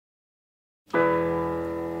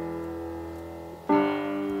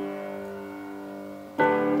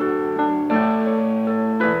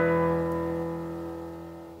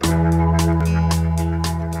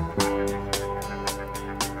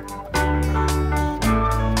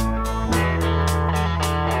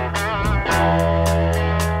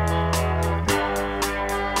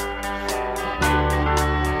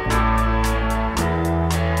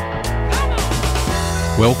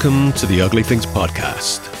Welcome to the Ugly Things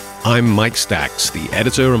Podcast. I'm Mike Stax, the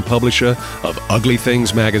editor and publisher of Ugly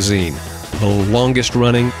Things magazine, the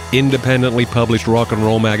longest-running, independently published rock and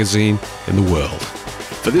roll magazine in the world.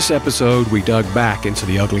 For this episode, we dug back into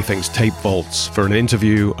the Ugly Things tape vaults for an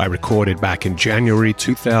interview I recorded back in January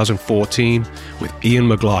 2014 with Ian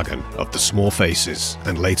McLagan of the Small Faces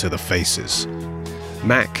and later the Faces.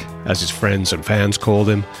 Mac, as his friends and fans called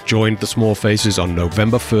him, joined the Small Faces on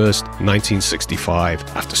November 1st, 1965,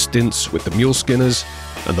 after stints with the Mule Skinners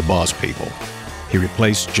and the Bars People. He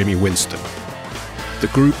replaced Jimmy Winston. The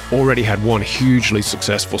group already had one hugely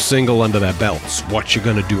successful single under their belts, What You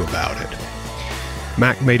Gonna Do About It?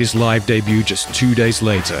 Mac made his live debut just 2 days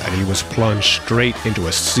later, and he was plunged straight into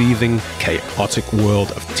a seething, chaotic world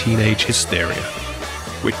of teenage hysteria.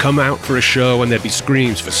 We'd come out for a show and there'd be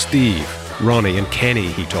screams for Steve, Ronnie and Kenny,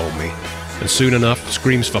 he told me. And soon enough,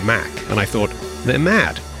 screams for Mac, and I thought, they're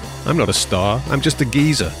mad. I'm not a star, I'm just a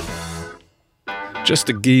geezer. Just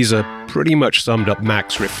a geezer pretty much summed up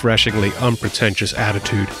Mac's refreshingly unpretentious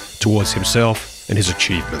attitude towards himself and his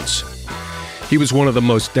achievements. He was one of the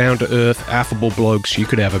most down-to-earth, affable blokes you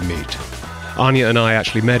could ever meet. Anya and I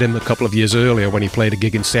actually met him a couple of years earlier when he played a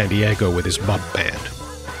gig in San Diego with his bub band.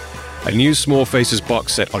 A new Small Faces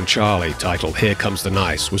box set on Charlie, titled Here Comes the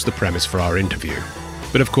Nice, was the premise for our interview.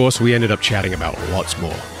 But of course, we ended up chatting about lots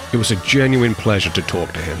more. It was a genuine pleasure to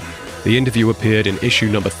talk to him. The interview appeared in issue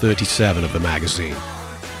number 37 of the magazine.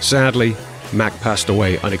 Sadly, Mac passed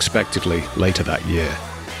away unexpectedly later that year.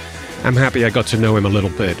 I'm happy I got to know him a little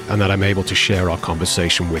bit and that I'm able to share our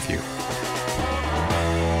conversation with you.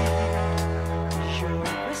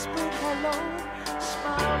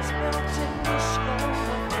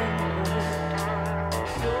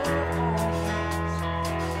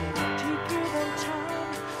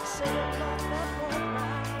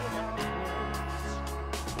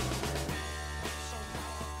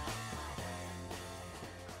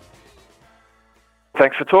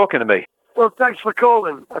 Thanks for talking to me. Well, thanks for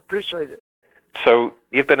calling. I appreciate it. So,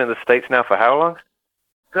 you've been in the States now for how long?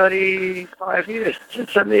 35 years,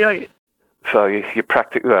 since 78. So, you're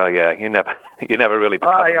practically, well, yeah, you never really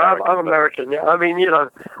become American. I'm American, yeah. I mean,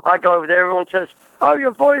 I go over there, everyone says, oh, your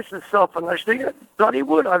voice is softened. I think, bloody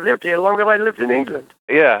would. I've lived here longer than I lived in England.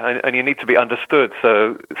 Yeah, and you need to be understood,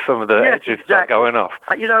 so some of the edges start going off.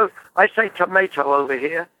 I say tomato over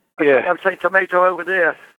here. Yeah. I say tomato over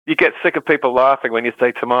there. You get sick of people laughing when you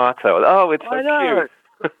say tomato. Oh, it's so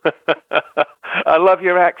cute. I love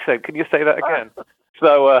your accent. Can you say that again?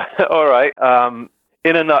 So, all right.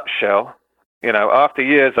 In a nutshell, after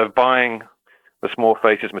years of buying the Small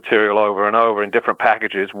Faces material over and over in different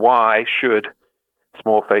packages, why should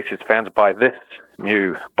Small Faces fans buy this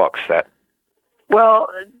new box set? Well,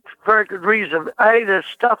 very good reason. A, there's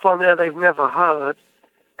stuff on there they've never heard,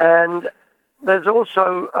 and there's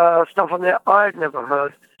also stuff on there I've never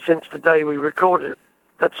heard since the day we recorded it.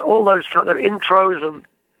 That's all those kind of intros and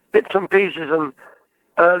bits and pieces and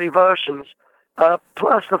early versions.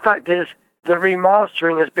 Plus the fact is the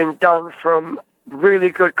remastering has been done from really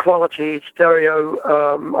good quality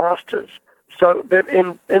stereo masters. So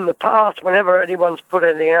in the past, whenever anyone's put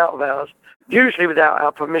anything out of ours, usually without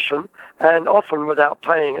our permission and often without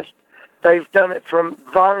paying us, they've done it from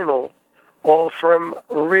vinyl or from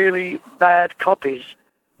really bad copies.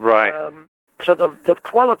 Right. So the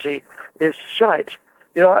quality is shite.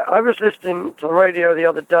 I was listening to the radio the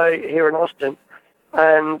other day here in Austin,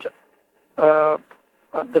 and the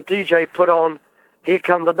DJ put on Here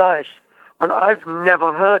Come the Nice, and I've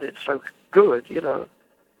never heard it so good,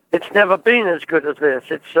 It's never been as good as this.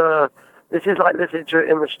 This is like listening to it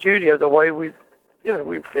in the studio the way we've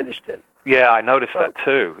finished it. Yeah, I noticed that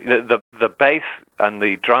too. The bass and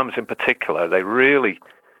the drums in particular, they really,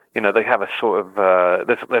 they have a sort of,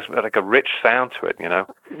 there's like a rich sound to it,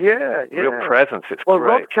 Yeah. Real presence, it's great. Well,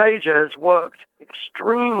 great. Rob Cager has worked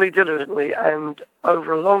extremely diligently and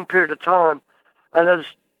over a long period of time, and has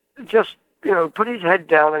just, put his head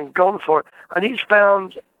down and gone for it. And he's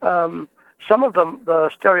found some of them,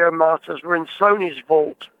 the stereo masters, were in Sony's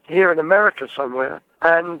vault here in America somewhere,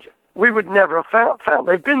 and we would never have found.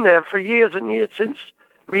 They've been there for years and years since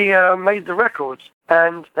we made the records,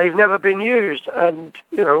 and they've never been used. And,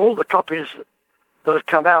 all the copies that have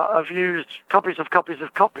come out have used copies of copies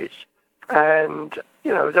of copies. And,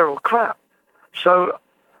 they're all crap. So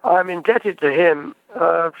I'm indebted to him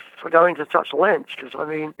for going to such lengths, because,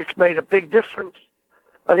 it's made a big difference.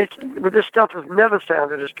 And this stuff has never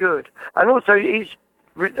sounded as good. And also he's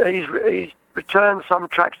returned some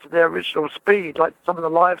tracks to their original speed, like some of the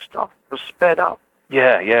live stuff was sped up.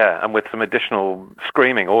 Yeah, and with some additional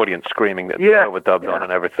audience screaming that were dubbed on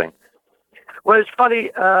and everything. Well, it's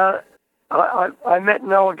funny, I met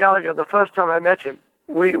Noel Gallagher the first time I met him.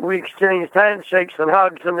 We exchanged handshakes and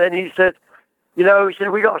hugs, and then he said, we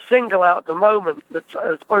got a single out at the moment that's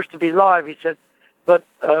supposed to be live. He said, but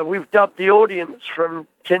we've dubbed the audience from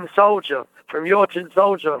Tin Soldier, from your Tin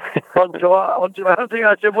Soldier, onto our thing.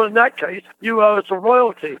 I said, well, in that case, you owe us a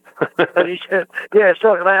royalty. And he said, yeah, it's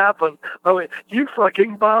not going to happen. I went, you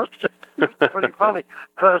fucking bastard. It was pretty funny,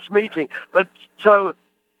 first meeting. But so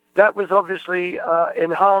that was obviously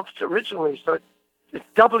enhanced originally, so it's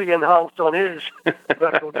doubly enhanced on his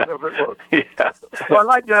record, whatever it was. Yeah. So I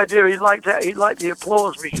like the idea. He liked the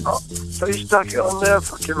applause we got, so he stuck it on their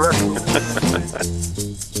fucking record.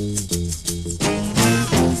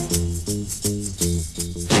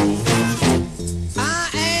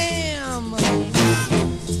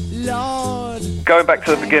 Going back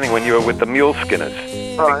to the beginning when you were with the Mule Skinners,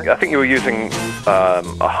 Right. I think you were using a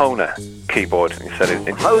Hohner keyboard instead of...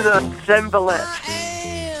 Hohner Sembalet.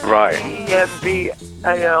 Right. Sembalet.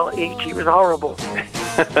 It was horrible.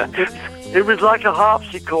 It was like a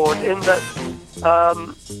harpsichord in that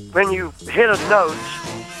when you hit a note,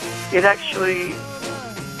 it actually...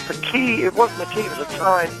 The key, it wasn't a key, it was a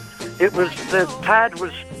time. It was, the pad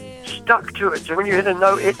was stuck to it. So when you hit a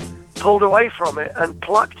note, it pulled away from it and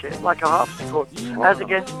plucked it like a harpsichord, as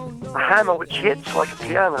against a hammer which hits like a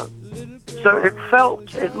piano. So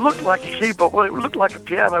it looked like a keyboard. Well, it looked like a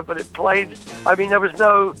piano, but it played. I mean,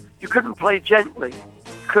 you couldn't play gently.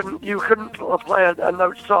 You couldn't play a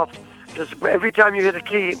note soft, because every time you hit a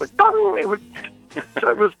key, it would bang. So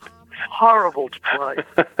it was horrible to play.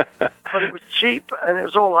 But it was cheap, and it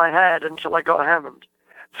was all I had until I got Hammond.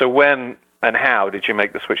 So when and how did you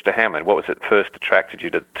make the switch to Hammond? What was it first attracted you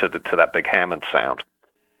to that big Hammond sound?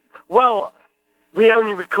 Well, we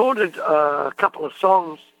only recorded a couple of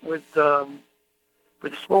songs with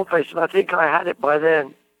Small Face, and I think I had it by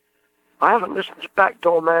then. I haven't listened to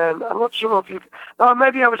Backdoor Man. I'm not sure if you... No,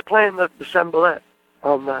 maybe I was playing the Sembalet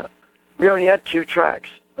on that. We only had 2 tracks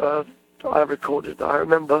I recorded, I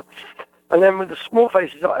remember. And then with the Small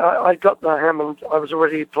Faces, I got the Hammond. I was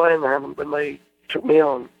already playing the Hammond when they took me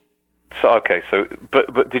on. So okay,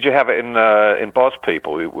 but did you have it in Boz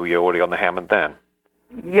People? Were you already on the Hammond then?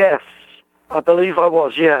 Yes, I believe I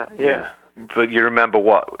was. Yeah. But you remember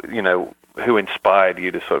who inspired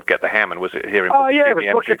you to sort of get the Hammond? Was it hearing? Oh yeah, it was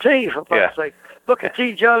Booker T. For fuck's sake, Booker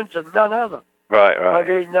T. Jones and none other. Right. I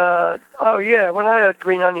mean, when I heard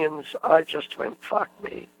Green Onions, I just went, fuck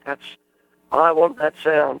me, I want that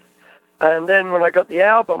sound. And then when I got the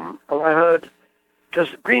album and I heard.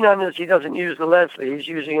 Because Green Onions, he doesn't use the Leslie. He's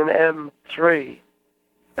using an M3.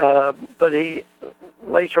 But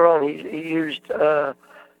later on, he used, I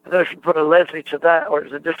don't know if you put a Leslie to that or it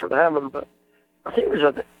was a different Hammond, but I think it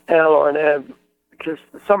was an L or an M, because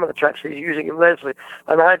some of the tracks he's using in Leslie.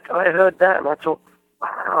 And I heard that and I thought,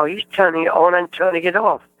 wow, he's turning it on and turning it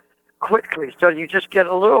off quickly. So you just get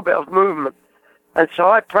a little bit of movement. And so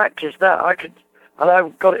I practiced that. I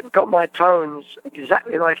got my tones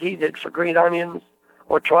exactly like he did for Green Onions.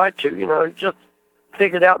 Or tried to, just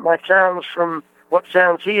figured out my sounds from what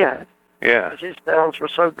sounds he had. Yeah. Because his sounds were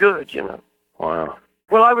so good, Wow.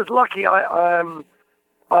 Well, I was lucky. I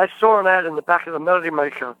saw an ad in the back of the Melody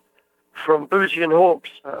Maker from Boozy and Hawks,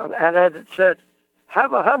 an ad that said,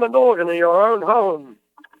 have a Hammond organ in your own home.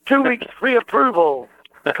 2 weeks free approval.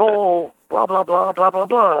 Call blah, blah, blah, blah, blah,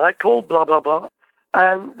 blah. I called blah, blah, blah.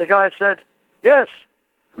 And the guy said, yes,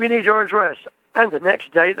 we need your address. And the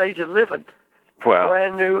next day they delivered. Wow.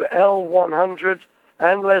 Brand new L100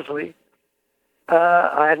 and Leslie.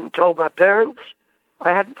 I hadn't told my parents. I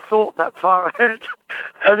hadn't thought that far ahead.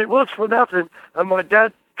 And it was for nothing. And my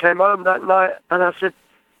dad came home that night and I said,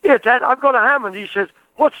 yeah, Dad, I've got a Hammond. He said,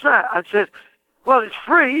 what's that? I said, well, it's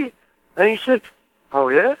free. And he said, oh,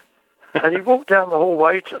 yeah? And he walked down the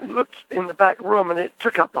hallway, looked in the back room, and it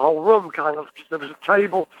took up the whole room, kind of, because there was a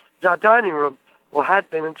table. It was our dining room, or had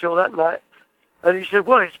been until that night. And he said,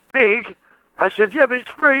 well, it's big. I said, yeah, but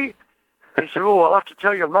it's free. He said, oh, I'll have to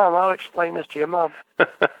tell your mum. I'll explain this to your mum.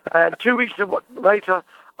 And 2 weeks later,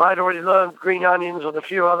 I'd already learned Green Onions and a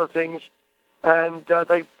few other things. And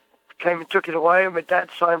they came and took it away, and my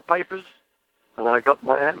dad signed papers, and I got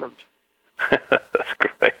my Hammond. That's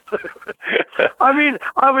great. I mean,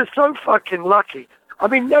 I was so fucking lucky. I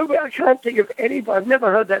mean, I can't think of anybody. I've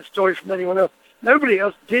never heard that story from anyone else. Nobody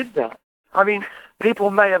else did that. I mean, people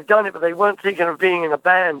may have done it, but they weren't thinking of being in a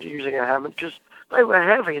band using a Hammond because they were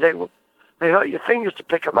heavy. They hurt your fingers to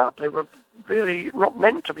pick them up. They were really not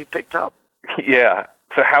meant to be picked up. Yeah.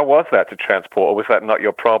 So how was that to transport, or was that not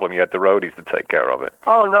your problem? You had the roadies to take care of it.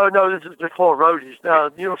 Oh, no, this is before roadies. No,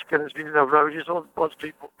 Mule Skinners didn't have roadies, all was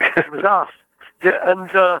people. It was us. Yeah,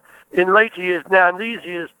 and in later years now, in these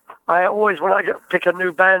years, I always, when I pick a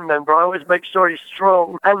new band member, I always make sure he's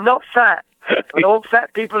strong and not fat. I don't want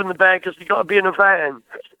fat people in the band because you've got to be in a van.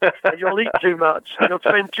 And you'll eat too much. And you'll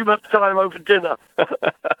spend too much time over dinner.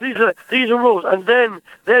 These are rules. And then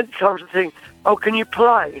comes the thing, oh, can you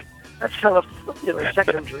play? That's kind of,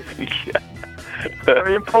 secondary. Yeah.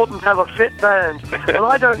 Very important to have a fit band. Well,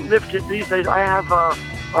 I don't lift it these days. I have a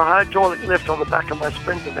hydraulic lift on the back of my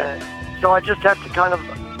Sprinter van. So I just have to kind of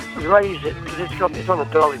raise it, because it's on a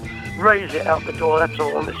dolly. Raise it out the door, that's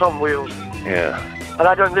all, and it's on wheels. Yeah. And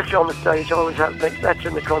I don't lift it on the stage. I always have to, that's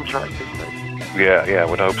in the contract these days. Yeah, I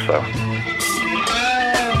would hope so.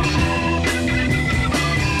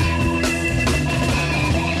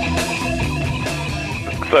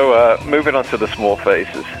 So, moving on to the Small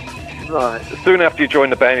Faces. Right. Soon after you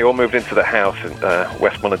joined the band, you all moved into the house in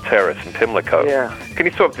Westmoreland Terrace in Pimlico. Yeah. Can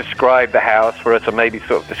you sort of describe the house for us, or maybe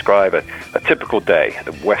sort of describe a typical day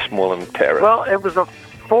at Westmoreland Terrace? Well, it was a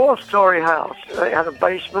 4-story house. It had a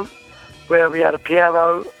basement where we had a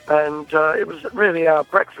piano, and it was really our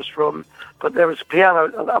breakfast room, but there was a piano,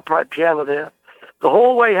 an upright piano there. The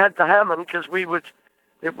hallway had the Hammond, because it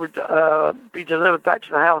would be delivered back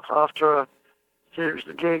to the house after a series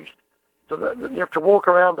of gigs. So you have to walk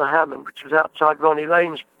around the Hammond, which was outside Ronnie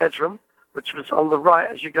Lane's bedroom, which was on the right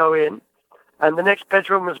as you go in. And the next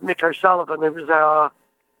bedroom was Mick O'Sullivan, who was our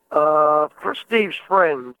Steve's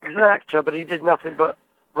friend. He was an actor, but he did nothing but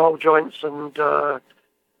roll joints and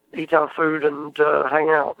eat our food and hang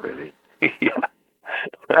out, really. Yeah.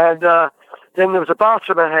 And then there was a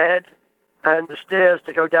bathroom ahead and the stairs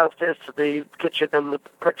to go downstairs to the kitchen and the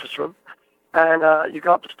breakfast room. And you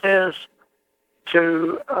go up the stairs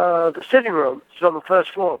to the sitting room, which was on the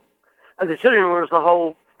first floor. And the sitting room was the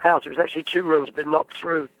whole house. It was actually 2 rooms been knocked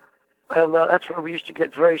through. And that's where we used to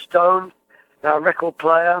get very stoned, our record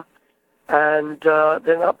player. And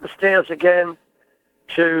then up the stairs again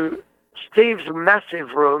to Steve's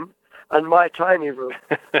massive room and my tiny room.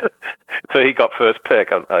 So he got first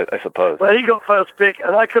pick, I suppose. Well, he got first pick,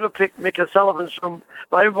 and I could have picked Mick O'Sullivan's room,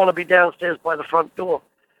 but I didn't want to be downstairs by the front door.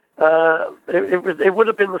 It would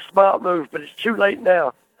have been the smart move, but it's too late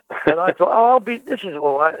now. And I thought, this is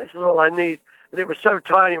all right. This is all I need. But it was so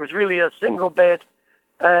tiny. It was really a single bed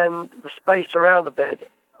and the space around the bed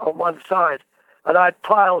on one side. And I had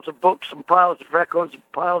piles of books and piles of records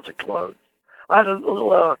and piles of clothes. I had a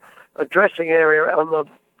little a dressing area on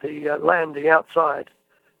the landing outside.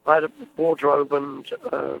 I had a wardrobe and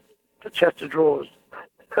a chest of drawers.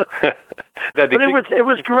 But it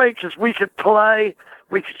was great because we could play,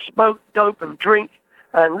 we could smoke dope and drink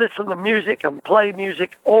and listen to music and play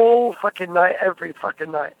music all fucking night, every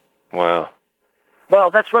fucking night. Wow. Well,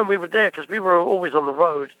 that's when we were there, because we were always on the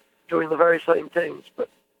road doing the very same things. But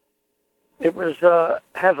it was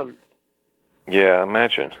heaven. Yeah, I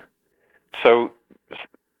imagine. So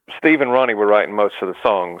Steve and Ronnie were writing most of the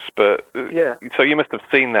songs, but yeah. So you must have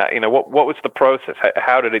seen that. What was the process?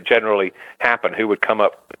 How did it generally happen? Who would come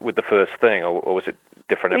up with the first thing, or was it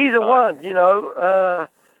different every Either time? one,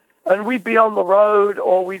 and we'd be on the road,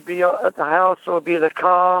 or we'd be at the house, or be in a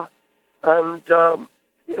car, and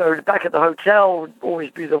back at the hotel would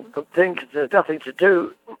always be the thing, because there's nothing to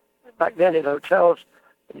do back then in hotels.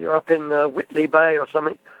 You're up in Whitley Bay or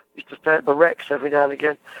something. We used to stay at the Rex every now and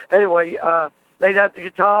again. Anyway, they'd have the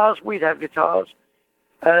guitars, we'd have guitars.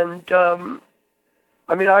 And,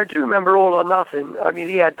 I do remember All or Nothing.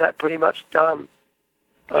 He had that pretty much done.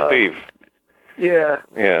 Steve. Yeah.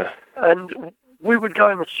 Yeah. And we would go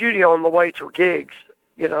in the studio on the way to gigs.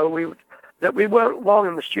 We weren't long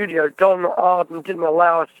in the studio. Don Arden didn't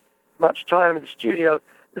allow us much time in the studio.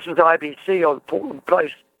 This was IBC on Portland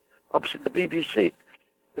Place, opposite the BBC.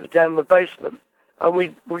 It was down in the basement. And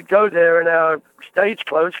we'd go there in our stage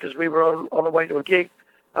clothes, because we were on the way to a gig,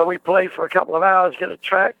 and we'd play for a couple of hours, get a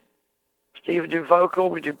track. Steve would do vocal,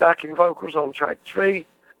 we'd do backing vocals on track 3,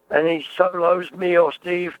 and he solos, me or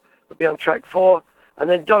Steve would be on track 4, and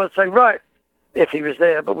then Don would say, right, if he was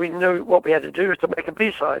there, but we knew what we had to do was to make a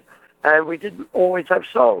B-side, and we didn't always have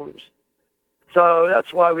songs. So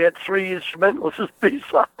that's why we had 3 instrumentals as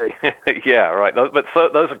B-side. Yeah, right. But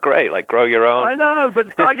those are great, like Grow Your Own. I know,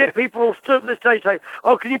 but I get people still to this day saying,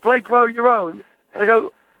 oh, can you play Grow Your Own? And I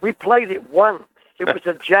go, we played it once. It was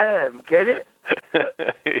a jam, get it?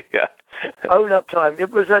 Yeah. Own Up Time.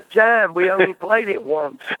 It was a jam. We only played it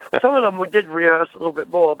once. Some of them we did rehearse a little bit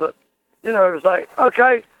more, but, it was like,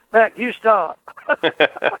 okay, Mac, you start.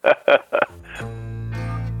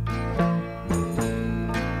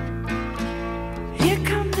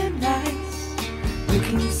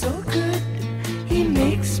 Looking so good, he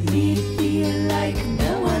makes me feel like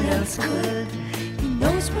no one else could. He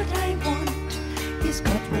knows what I want, he's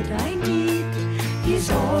got what I need, he's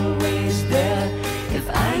always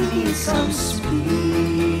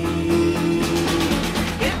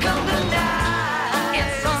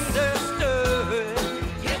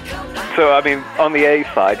So, I mean, on the A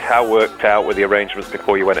side, how worked out with the arrangements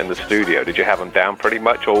before you went in the studio? Did you have them down pretty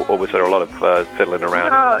much, or was there a lot of fiddling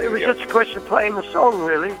around? No, it was just a question of playing the song,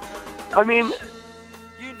 really. I mean,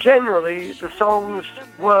 generally, the songs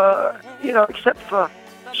were, except for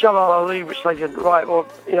Shalom Ali, which they didn't write, or,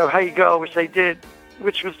 Hey Girl, which they did,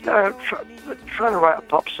 which was trying to write a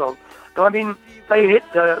pop song. But, I mean, they hit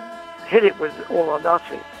it with All or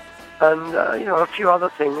Nothing, and, a few other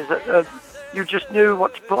things that you just knew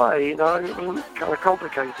what to play, it wasn't kind of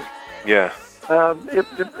complicated. Yeah.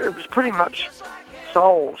 It was pretty much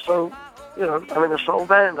soul, so, I'm in a soul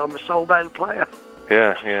band, I'm a soul band player.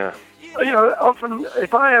 Yeah. Often,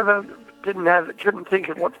 if I ever couldn't think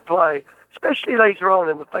of what to play, especially later on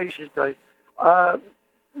in the Faces days,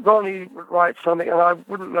 Ronnie would write something and I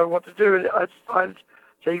wouldn't know what to do. And I'd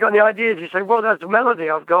say, you got any ideas? He'd say, well, that's a melody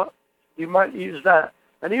I've got. You might use that.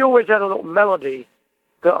 And he always had a little melody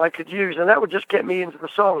that I could use, and that would just get me into the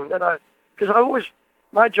song. Because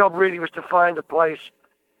my job really was to find a place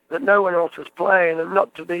that no one else was playing and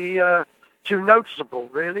not to be too noticeable,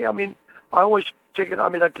 really. I mean, I always figured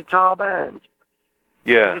I'm in a guitar band.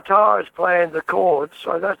 Yeah. The guitar is playing the chords,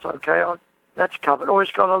 so that's okay. That's covered.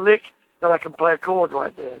 Always got a lick, then I can play a chord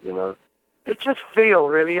right there, It's just feel,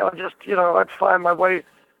 really. I'd find my way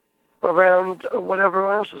around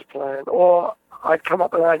whatever else is playing, or I'd come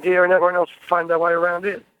up with an idea and everyone else would find their way around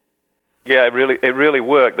it. Yeah, it really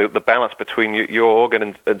worked, the balance between your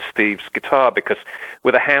organ and Steve's guitar, because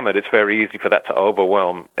with a hammered, it's very easy for that to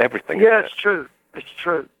overwhelm everything. Yeah, it's true.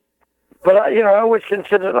 But, I always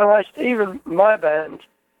consider it, even my band,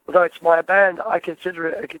 although it's my band, I consider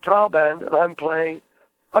it a guitar band, and I'm playing,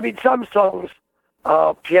 some songs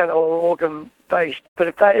are piano or organ based, but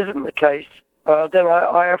if that isn't the case, then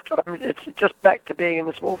I have to, it's just back to being in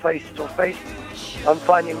the Small Faces or Faces. I'm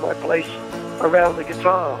finding my place around the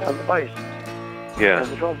guitar and the bass. Yeah.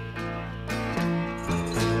 And the drum.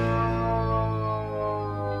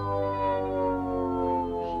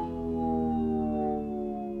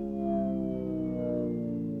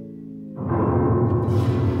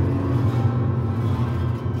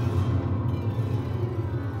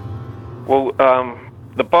 Well,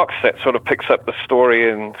 the box set sort of picks up the story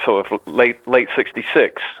in sort of late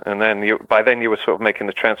 '66, and then by then you were sort of making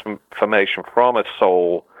the transformation from a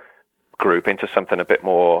soul group into something a bit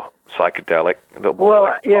more psychedelic.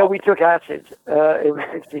 We took acid in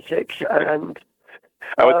 '66, and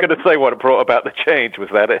I was going to say what brought about the change. Was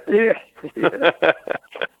that it? Yeah.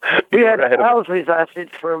 We had Owsley's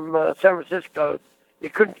acid from San Francisco. You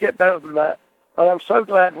couldn't get better than that, and I'm so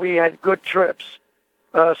glad we had good trips.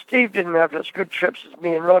 Steve didn't have as good trips as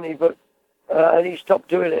me and Ronnie, and he stopped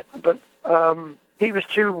doing it. But he was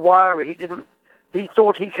too wiry. He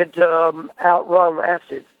thought he could outrun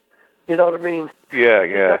acid. You know what I mean? Yeah.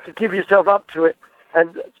 You have to give yourself up to it.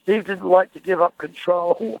 And Steve didn't like to give up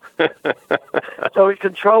control. So he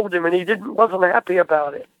controlled him, and he wasn't happy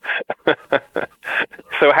about it.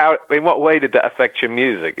 So in what way did that affect your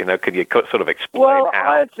music? Could you sort of explain how? Well,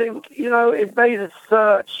 I think, it made a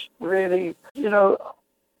search, really.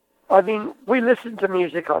 We listened to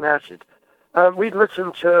music on acid. We'd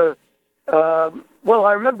listen to, I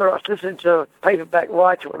remember us listening to Paperback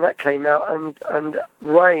Writer when that came out, and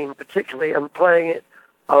Rain particularly, and playing it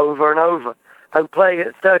over and over. And playing it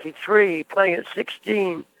at 33, playing it at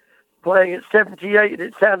 16, playing at 78,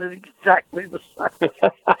 it sounded exactly the same.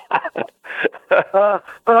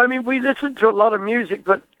 But we listened to a lot of music,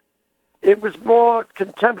 but it was more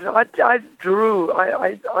contemporary. I drew.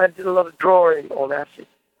 I did a lot of drawing on acid.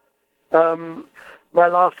 My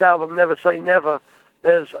last album, Never Say Never,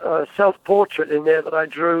 there's a self-portrait in there that I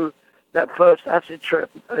drew that first acid trip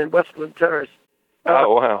in Westland Terrace.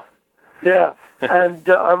 Oh, wow. Yeah, and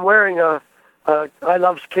I'm wearing a I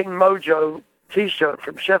Loves King Mojo T-shirt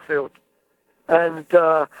from Sheffield, and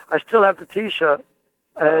I still have the T-shirt.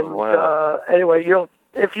 And anyway,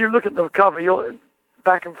 if you look at the cover, you'll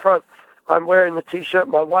back and front. I'm wearing the T-shirt.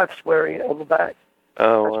 My wife's wearing it on the back.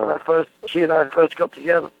 Oh, That's when she and I first got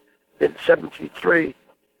together in '73,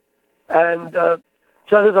 and so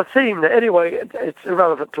there's a theme there. Anyway, it's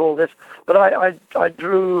irrelevant to all this, but I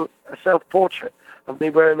drew a self-portrait of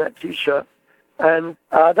me wearing that T-shirt. And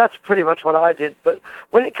that's pretty much what I did. But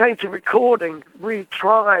when it came to recording, we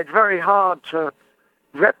tried very hard to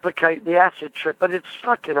replicate the acid trip, but it's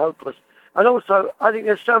fucking hopeless. And also, I think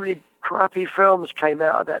there's so many crappy films came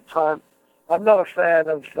out at that time. I'm not a fan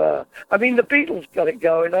of... the Beatles got it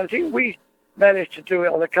going. I think we managed to do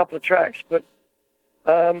it on a couple of tracks, but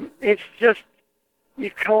it's just... You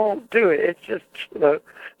can't do it. It's just,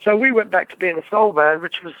 So we went back to being a soul band,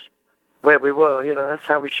 which was where we were, that's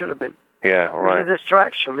how we should have been. Yeah, right. It was a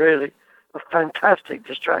distraction, really. a fantastic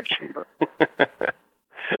distraction. But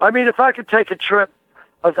I mean, if I could take a trip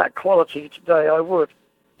of that quality today, I would.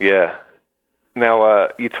 Yeah. Now,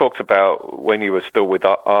 you talked about when you were still with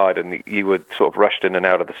Ard and you were sort of rushed in and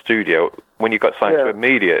out of the studio. When you got signed to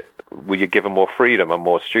Immediate, were you given more freedom and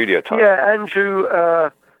more studio time? Yeah,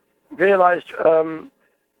 Andrew realized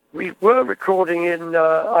we were recording in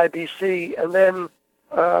IBC, and then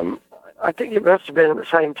I think it must have been at the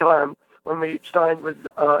same time when we signed with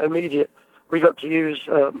Immediate, we got to use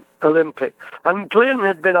Olympic. And Glyn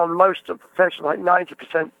had been on most of the sessions, like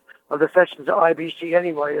 90% of the sessions at IBC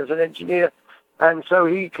anyway, as an engineer. And so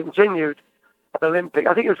he continued at Olympic.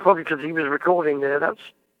 I think it was probably because he was recording there. That's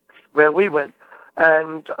where we went.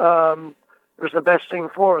 And it was the best thing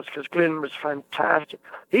for us because Glyn was fantastic.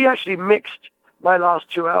 He actually mixed my last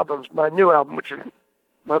two albums, my new album, which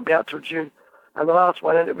won't be out till June, and the last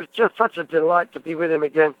one, and it was just such a delight to be with him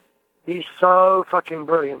again. He's so fucking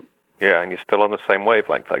brilliant. Yeah, and you're still on the same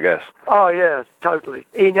wavelength, I guess. Oh yeah, totally.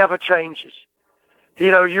 He never changes. You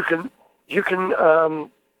know, you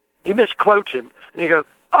misquote him, and you go,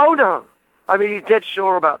 "Oh no!" I mean, he's dead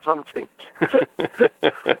sure about something.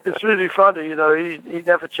 It's really funny, you know. He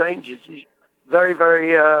never changes. He's very,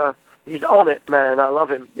 very. He's on it, man. I love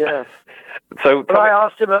him. Yeah. But I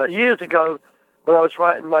asked him years ago when I was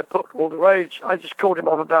writing my book, All the Rage. I just called him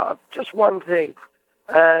up about just one thing,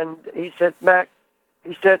 and he said, "Mac,"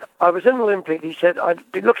 he said, "I was in Olympic." He said,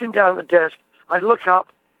 "I'd be looking down at the desk. I'd look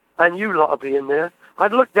up, and you lot would be in there.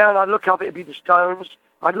 I'd look down. I'd look up. It'd be the Stones.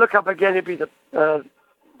 I'd look up again. It'd be the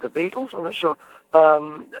Beatles. I'm not sure.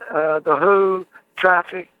 The Who,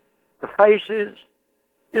 Traffic, the Faces.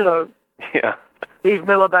 You know." Yeah. Steve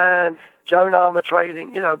Miller Band, Joan Armour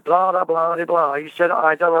Trading, you know, blah, blah, blah, blah, blah. He said,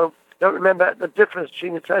 I don't remember the difference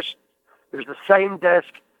between the sessions. It was the same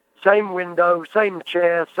desk, same window, same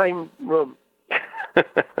chair, same room.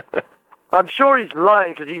 I'm sure he's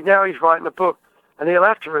lying because he's writing a book and he'll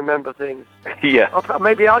have to remember things. Yeah.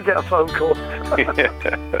 Maybe I'll get a phone call.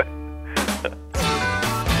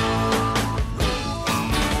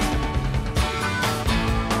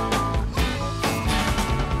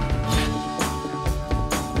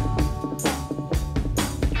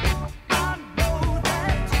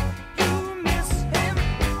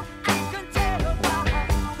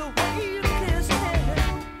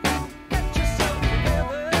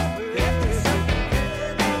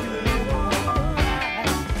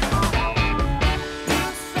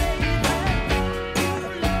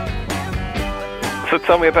 So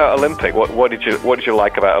tell me about Olympic. What did you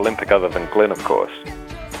like about Olympic other than Glyn, of course?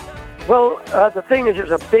 Well, the thing is, it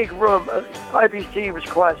was a big room. IBC was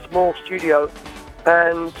quite a small studio,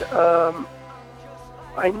 and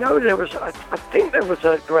I know there was. I think there was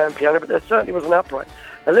a grand piano, but there certainly was an upright.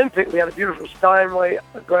 Olympic, we had a beautiful Steinway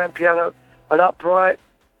grand piano, an upright.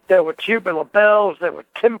 There were tubular bells. There were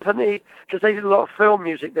timpani because they did a lot of film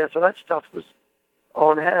music there, so that stuff was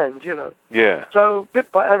on hand, you know. Yeah. So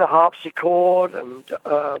and a harpsichord and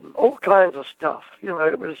all kinds of stuff. You know,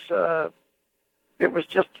 it was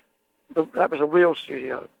just that was a real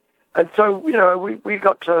studio, and so you know we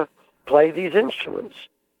got to play these instruments.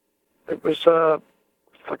 It was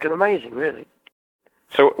fucking amazing, really.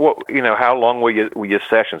 So how long were your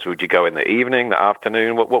sessions? Would you go in the evening, the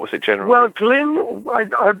afternoon? What was it generally? Well, Glyn,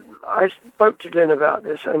 I spoke to Glyn about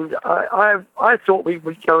this, and I thought we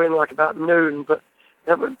would go in like about noon, but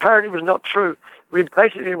that apparently was not true. We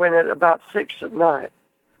basically went at about 6 at night.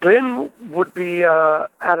 Glyn would be at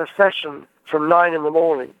a session from 9 in the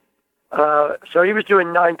morning. So he was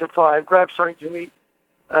doing 9 to 5, grab something to eat,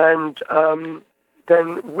 and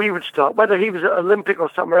then we would start. Whether he was at Olympic or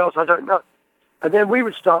somewhere else, I don't know. And then we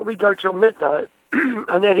would start. We'd go till midnight,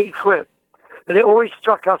 and then he'd quit. And it always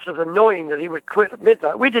struck us as annoying that he would quit at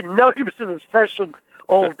midnight. We didn't know he was in a session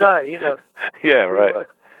all day, you know. Yeah, right.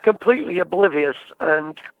 Completely oblivious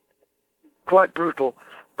and quite brutal.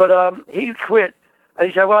 But he quit, and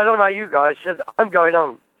he said, well, I don't know you guys. He said, I'm going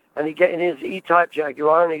on. And he'd get in his E-Type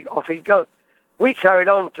Jaguar, and off he'd go. We carried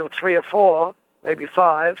on till 3 or 4, maybe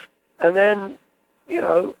 5, and then, you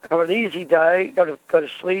know, have an easy day, go to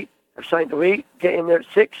sleep, have something to eat, get in there at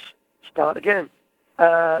 6, start again.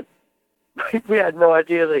 We had no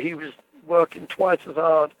idea that he was working twice as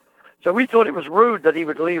hard. So we thought it was rude that he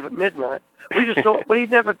would leave at midnight. We just thought, well, he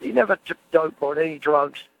never took dope or any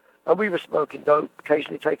drugs. And we were smoking dope,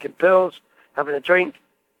 occasionally taking pills, having a drink.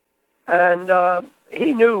 And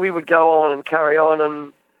he knew we would go on and carry on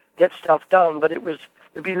and get stuff done, but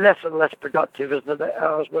it'd be less and less productive as the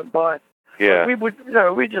hours went by. Yeah. We would,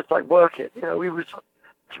 we just like work it. We were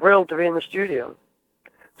thrilled to be in the studio.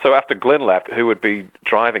 So after Glyn left, who would be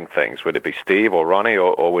driving things? Would it be Steve or Ronnie,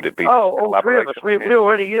 or would it be all three of us? We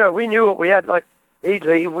already, we knew what we had. Like, he'd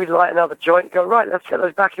leave, we'd light another joint, go, right, let's get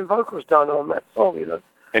those backing vocals done on that song,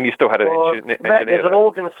 And you still had an engineer. There's an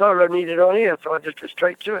organ solo needed on here, so I just go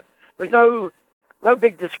straight to it. There's no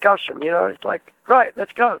big discussion, It's like, right,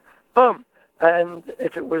 let's go. Boom. And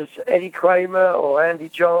if it was Eddie Kramer or Andy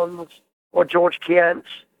Johns or George Kiantz,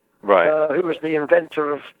 right, who was the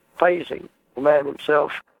inventor of phasing, the man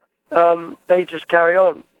himself, they just carry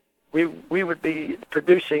on. We would be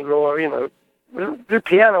producing or, do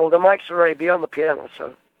piano. The mic's already be on the piano,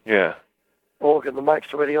 so. Yeah. Organ, the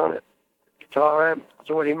mic's already on it. Guitar amp, it's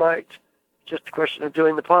already mic'd. Just a question of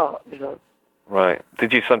doing the part, Right.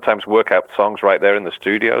 Did you sometimes work out songs right there in the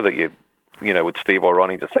studio that you with Steve or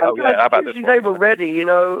Ronnie just say, oh yeah, how about this one? They were ready,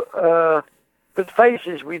 with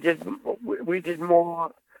Faces we did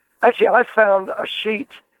more. Actually, I found a sheet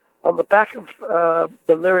on the back of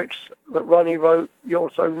the lyrics that Ronnie wrote, You're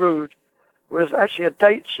So Rude, was actually a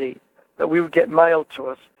date sheet that we would get mailed to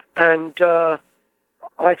us. And I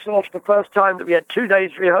saw for the first time that we had 2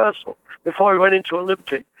 days rehearsal before we went into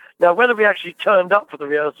Olympic. Now, whether we actually turned up for the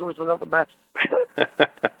rehearsal was another matter.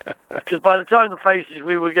 Because by the time the Faces,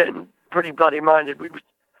 we were getting pretty bloody-minded. We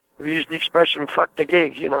used the expression, fuck the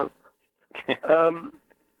gig,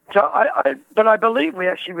 But I believe we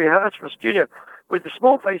actually rehearsed for a studio. With the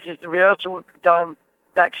Small Faces, the rehearsal would be done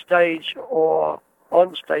backstage or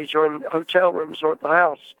on stage or in hotel rooms or at the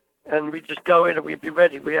house. And we'd just go in and we'd be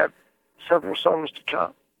ready. We had several songs to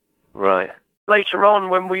cut. Right. Later on,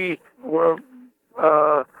 when we were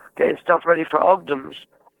getting stuff ready for Ogden's,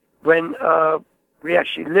 when we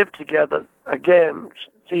actually lived together again,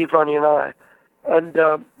 Steve, Ronnie, and I, and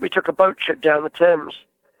we took a boat trip down the Thames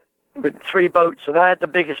with 3 boats, and I had the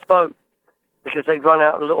biggest boat because they'd run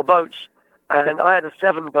out of little boats, and I had a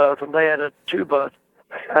 7-berth and they had a 2-berth,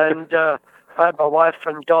 and I had my wife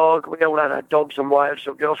and dog. We all had our dogs and wives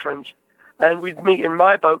or girlfriends, and we'd meet in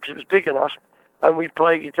my boat because it was big enough, and we'd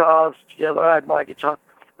play guitars together. I had my guitar,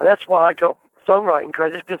 and that's why I got songwriting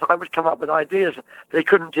credits, because I would come up with ideas. They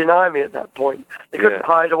couldn't deny me at that point. They couldn't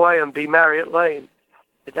hide away and be Marriott Lane.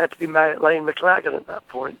 It had to be Marriott Lane McLagan at that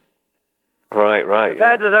point. Right. If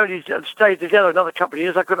I had only stayed together another couple of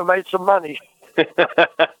years, I could have made some money.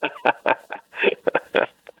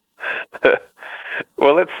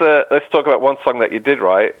 Well, let's talk about one song that you did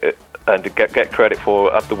write and to get credit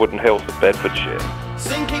for, Up the Wooden Hills of Bedfordshire.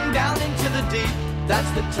 Sinking down into the deep,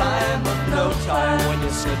 that's the time of no time when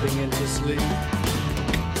you're slipping into sleep.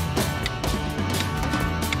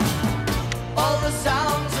 All the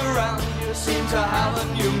sounds around you seem to have a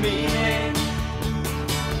new meaning.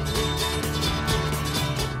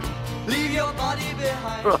 Leave your body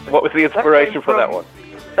behind. What was the inspiration for that one?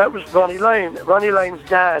 That was Ronnie Lane. Ronnie Lane's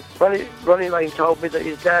dad. Ronnie Lane told me that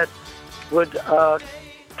his dad would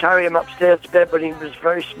carry him upstairs to bed when he was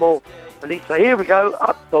very small. And he'd say, here we go,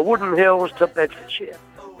 up the wooden hills to Bedfordshire,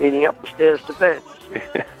 meaning up the stairs to bed.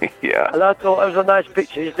 Yeah. And I thought it was a nice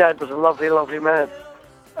picture. His dad was a lovely, lovely man.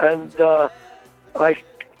 And I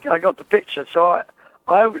got the picture. So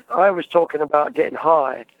I was talking about getting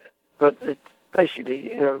high, but it's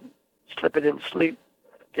basically, slipping into sleep,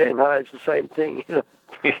 getting high is the same thing,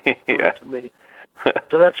 Yeah. to me.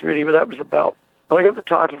 So that's really what that was about. I got the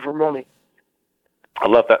title from Ronnie. I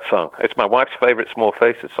love that song. It's my wife's favorite Small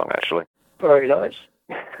Faces song, actually. Very nice.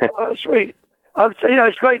 Oh, sweet. I would say,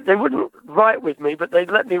 it's great. They wouldn't write with me, but they'd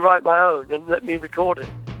let me write my own and let me record it,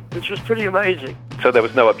 which was pretty amazing. So there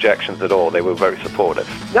was no objections at all. They were very supportive.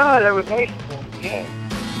 No, they were very supportive, yeah.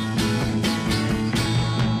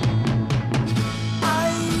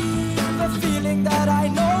 I've a feeling that I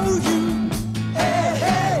know you. Hey,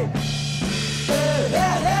 hey. Hey,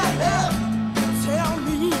 hey, hey, hey. Tell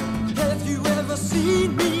me, have you ever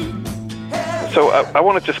seen me? So I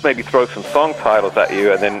want to just maybe throw some song titles at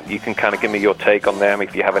you, and then you can kind of give me your take on them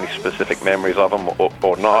if you have any specific memories of them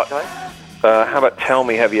or not. Okay. How about Tell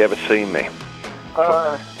Me, Have You Ever Seen Me?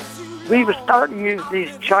 We were starting to use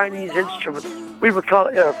these Chinese instruments. We were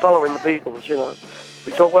following the Beatles,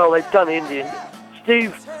 We thought, well, they've done Indian.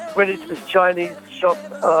 Steve went into this Chinese shop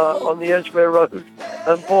on the Edgware Road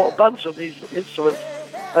and bought a bunch of these instruments.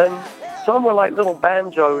 And some were like little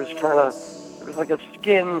banjos, it was like a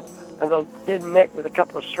skin and a thin neck with a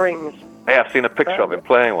couple of strings. Yeah, I've seen a picture of him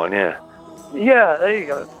playing one, yeah. Yeah, there you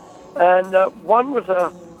go. And one was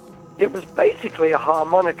it was basically a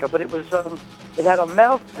harmonica, but it had a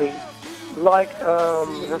mouthpiece like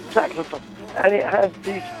a saxophone, and it had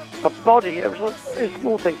a body. It was a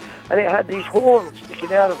small thing, and it had these horns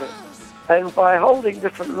sticking out of it. And by holding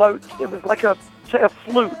different notes, it was like a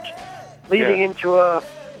flute leading into a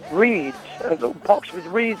reeds, a little box with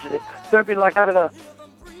reeds in it. So it'd be like having not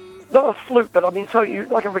a flute, but I mean,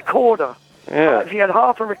 like a recorder. Yeah. If you had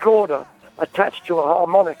half a recorder attached to a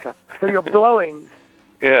harmonica, so you're blowing.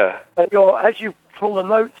 Yeah. And as you pull the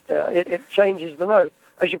notes down, it changes the note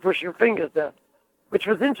as you push your fingers down, which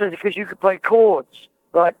was interesting because you could play chords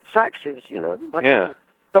like saxes, Yeah.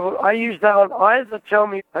 So I used that on either Tell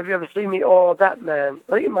Me, Have You Ever Seen Me, or That Man.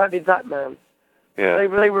 I think it might be That Man. Yeah.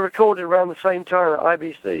 They were recorded around the same time at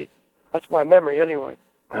IBC. That's my memory, anyway.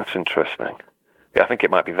 That's interesting. Yeah, I think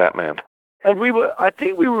it might be That Man. And I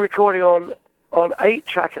think we were recording on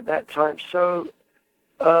 8-track at that time. So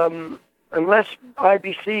unless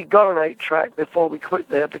IBC got an 8-track before we quit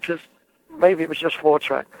there, because maybe it was just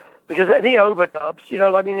 4-track. Because any overdubs,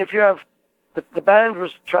 if you have the band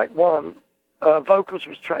was track 1, vocals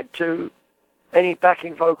was track 2, any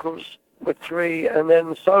backing vocals with 3, and then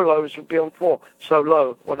the solos would be on 4,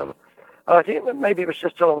 solo, whatever. I think that maybe it was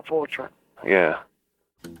just still on 4-track. Yeah.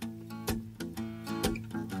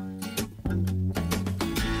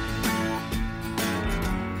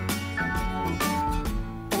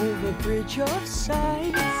 Over bridge of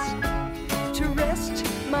sights, to rest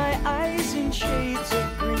my eyes in shades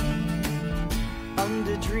of green,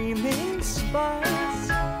 under dreaming spires,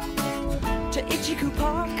 to Ichiku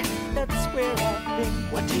Park, that's where I've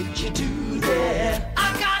been. What did you do there?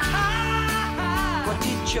 I got high. What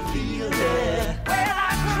did you feel there? Well,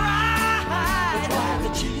 I cried. But why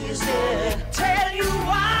the tears there? Tell you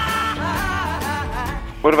why.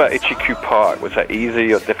 What about Ichiku Park? Was that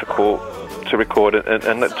easy or difficult to record?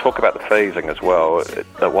 And let's talk about the phasing as well.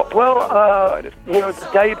 At what point? Well, the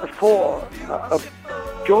day before,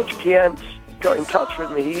 George Kientz got in touch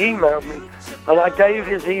with me. He emailed me, and I gave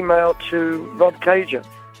his email to Rod Cager,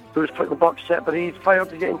 who was putting the box set, but he failed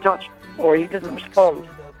to get in touch, or he didn't respond.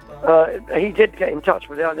 He did get in touch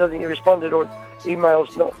with it. I don't think he responded, or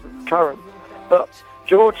email's not current. But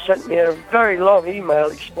George sent me a very long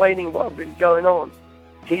email explaining what had been going on.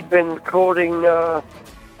 He'd been recording All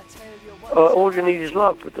You Need Is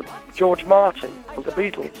Love with George Martin of the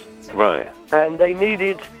Beatles. Right. And they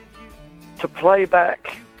needed to play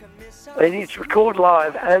back. They needed to record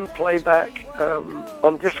live and play back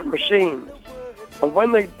on different machines. And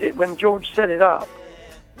when George set it up,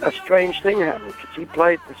 a strange thing happened because he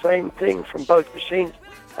played the same thing from both machines,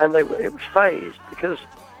 and it was phased because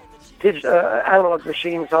analog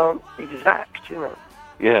machines aren't exact,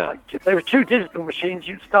 Yeah. Like, if there were 2 digital machines,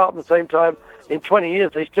 you'd start at the same time. In 20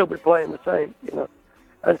 years, they'd still be playing the same,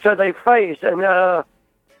 And so they phased, and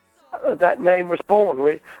that name was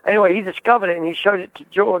born. Anyway, he discovered it, and he showed it to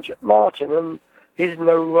George Martin, and he didn't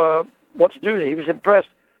know what to do with it. He was impressed.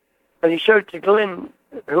 And he showed it to Glyn,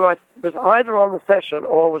 who was either on the session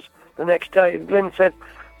or was the next day. And Glyn said,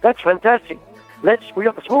 "That's fantastic. We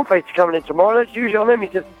got the small faces coming in tomorrow. Let's use it on them." He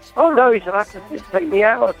said, "Oh, no," he said, "It'll take me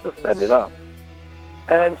hours to send it up."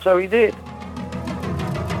 And so he did.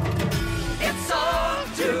 It's all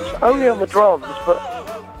too Only on the drums, but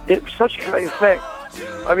it was such a great effect.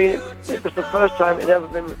 I mean, it was the first time it had ever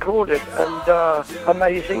been recorded, and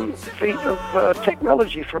amazing feat of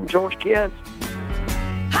technology from George Kientz.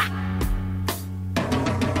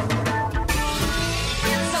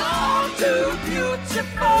 It's all too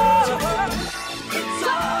beautiful. It's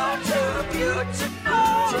all too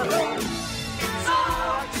beautiful. It's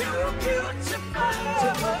all too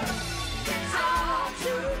beautiful. It's all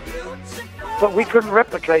too beautiful. But we couldn't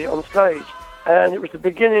replicate it on stage. And it was the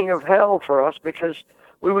beginning of hell for us because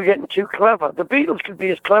we were getting too clever. The Beatles could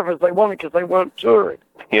be as clever as they wanted because they weren't touring.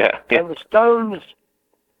 Yeah. And the Stones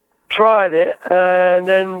tried it and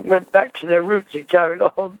then went back to their roots and carried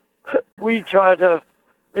on. We tried to,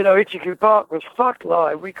 Ichiku Park was fucked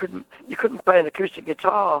live. You couldn't play an acoustic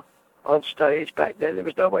guitar on stage back then. There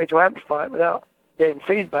was no way to amplify it without getting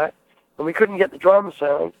feedback. And we couldn't get the drum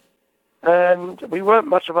sound. And we weren't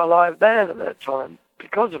much of a live band at that time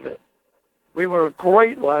because of it. We were a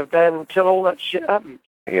great live band until all that shit happened.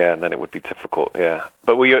 Yeah, and then it would be difficult. Yeah,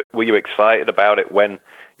 but were you excited about it when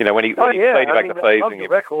he played back the phasing? I loved the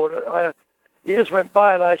record. Years went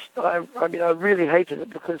by, and I really hated it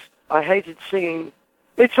because I hated singing.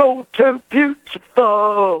 It's all too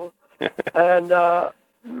beautiful. And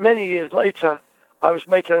many years later, I was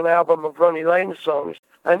making an album of Ronnie Lane's songs,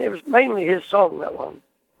 and it was mainly his song, that one,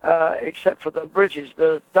 except for the bridges,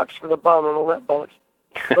 the Ducks for the Bun, and all that bollocks.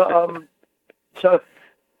 But so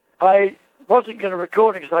I wasn't going to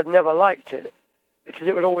record it because I'd never liked it, because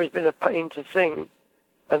it would always been a pain to sing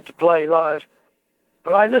and to play live.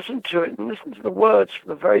 But I listened to it and listened to the words for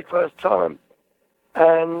the very first time.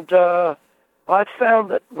 And I found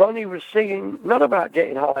that Ronnie was singing not about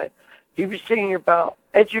getting high. He was singing about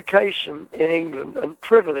education in England and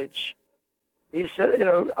privilege. He said,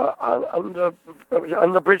 under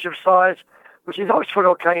the Bridge of Sighs, which is Oxford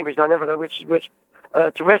or Cambridge, I never know which is which,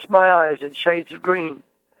 to rest my eyes in shades of green.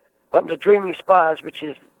 Under Dreaming Spires, which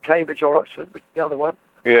is Cambridge or Oxford, which is the other one.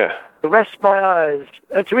 Yeah. To rest my eyes.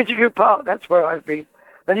 To Interview Park, that's where I've been.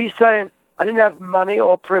 And he's saying, I didn't have money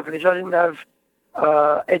or privilege, I didn't have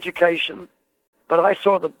education, but I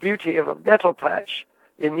saw the beauty of a nettle patch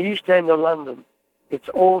in the East End of London. It's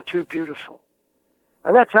all too beautiful.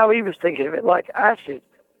 And that's how he was thinking of it, like acid.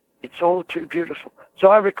 It's all too beautiful. So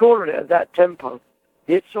I recorded it at that tempo.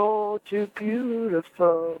 It's all too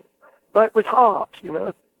beautiful. Like with heart,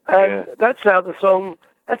 And that's how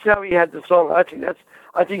he had the song.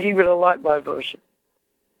 I think he would have liked my version.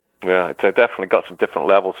 Yeah, it's definitely got some different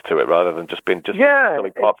levels to it rather than just being a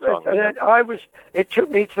silly pop song. It took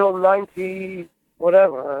me till 90,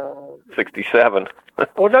 whatever. 67.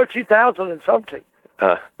 Or no, 2000 and something.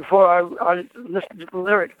 Before I listened to the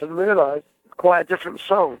lyrics and realized it's quite a different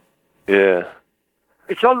song. Yeah.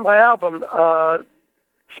 It's on my album,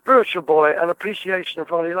 Spiritual Boy, An Appreciation of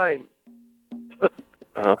Ronnie Lane.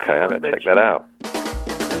 Okay, I better check that out.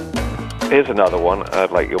 Here's another one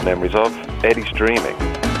I'd like your memories of. Eddie's Dreaming.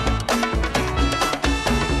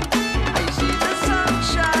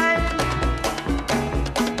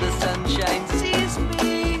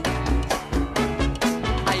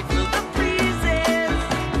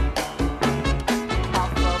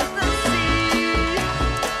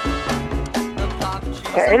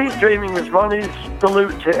 Eddie's Dreaming was Ronnie's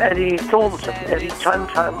salute to Eddie Thornton, Eddie Tan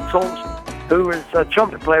Thornton, who was a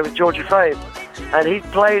trumpet player with Georgia Fame. And he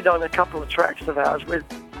played on a couple of tracks of ours with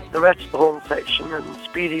the rest of the horn section, and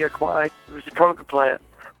Speedy Acquired, who was a conga player.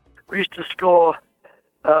 We used to score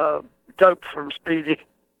dope from Speedy.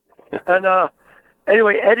 And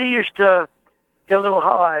anyway, Eddie used to get a little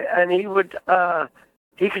high, and he would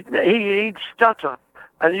he'd stutter.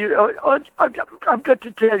 And I've got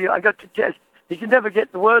to tell you, he could never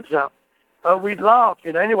get the words out. We'd laugh,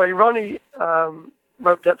 Anyway, Ronnie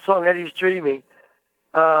wrote that song, Eddie's Dreaming,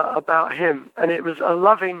 about him. And it was a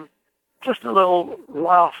loving, just a little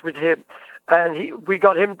laugh with him. And we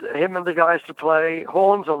got him and the guys to play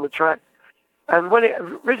horns on the track. And when it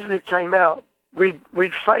originally came out, we'd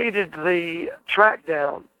faded the track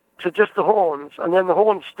down to just the horns. And then the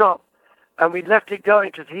horns stopped. And we left it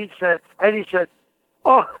going because Eddie said,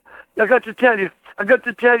 oh, I got to tell you,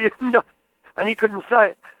 no. And he couldn't say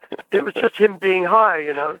it. It was just him being high,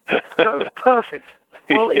 So it was perfect.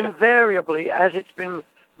 Well, invariably, as it's been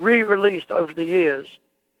re-released over the years,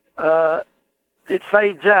 it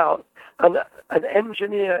fades out. And an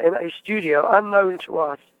engineer in a studio, unknown to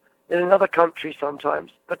us, in another country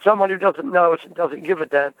sometimes, but someone who doesn't know us and doesn't give a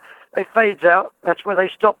damn, it fades out. That's where they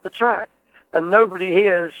stop the track. And nobody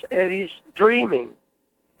hears Eddie's Dreaming.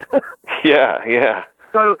 Yeah.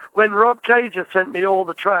 So when Rob Cager sent me all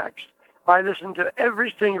the tracks, I listened to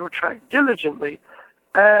every single track diligently,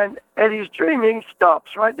 and Eddie's Dreaming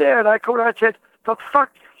stops right there. And I called her and I said, for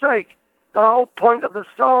fuck's sake, the whole point of the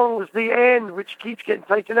song was the end, which keeps getting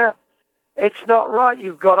taken out. It's not right.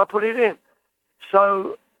 You've got to put it in.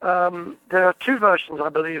 So there are two versions, I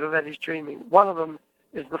believe, of Eddie's Dreaming. One of them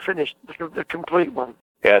is the finished, the complete one.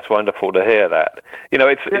 Yeah, it's wonderful to hear that.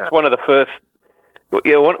 It's one of the first.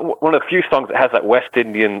 One of the few songs that has that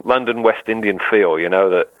London West Indian feel,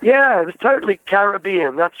 that... Yeah, it was totally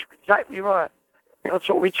Caribbean. That's exactly right. That's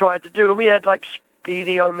what we tried to do. And we had,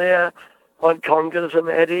 Speedy on there, on congas, and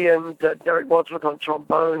Eddie, and Derek Wadsworth on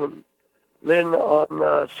trombone, and Lynn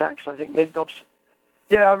on sax, I think, Lynn Dobson.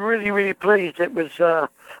 Yeah, I'm really, really pleased. It was...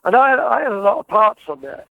 and I had a lot of parts on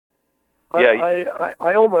there.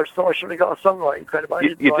 I almost thought I should have got a songwriting credit.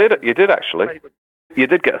 You did, actually. You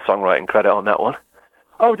did get a songwriting credit on that one.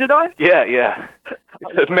 Oh, did I? Yeah.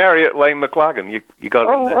 It says Marriott Lane McLagan. You got it.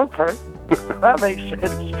 Oh, okay. That makes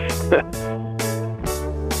sense.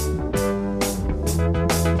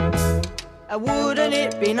 Wouldn't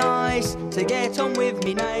it be nice to get on with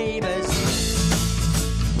me neighbours?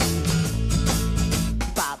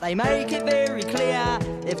 But they make it very clear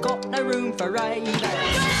they've got no room for ravers.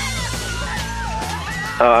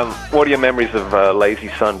 What are your memories of Lazy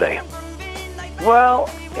Sunday? Well,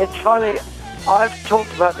 it's funny. I've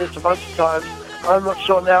talked about this a bunch of times. I'm not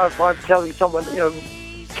sure now if I'm telling someone,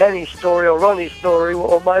 Kenny's story or Ronnie's story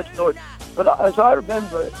or my story. But as I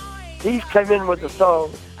remember it, he came in with the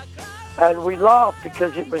song, and we laughed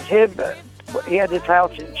because it was him. He had his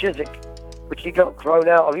house in Chiswick, which he got thrown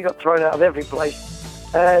out of. He got thrown out of every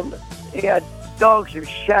place. And he had dogs who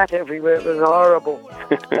shat everywhere. It was horrible.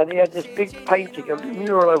 And he had this big painting, a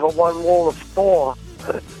mural over one wall of Thor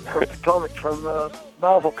from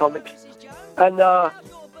Marvel Comics. And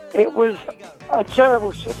it was a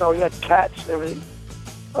terrible shit. Oh, he had cats and everything.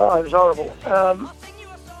 Oh, it was horrible.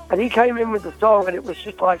 And he came in with the song, and it was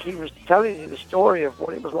just like he was telling you the story of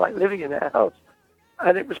what it was like living in that house.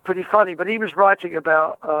 And it was pretty funny. But he was writing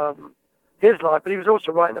about his life, but he was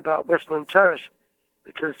also writing about Westland Terrace.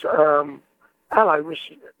 Because, hello,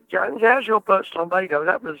 how's your Bert Slumbago?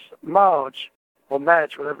 That was Marge, or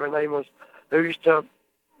Madge, whatever her name was, who used to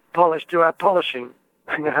do our polishing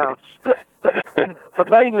in the house. But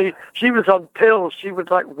mainly, she was on pills. She would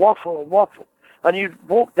like waffle. And you'd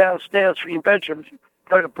walk downstairs from your bedroom,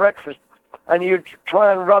 go to breakfast, and you'd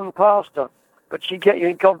try and run past her. But she'd get you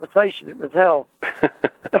in conversation. It was hell.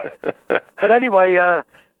 But anyway,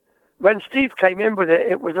 when Steve came in with it,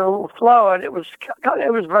 it was a little slower, and it was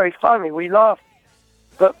very funny. We laughed.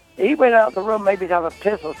 But he went out the room maybe to have a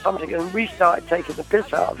piss or something, and we started taking the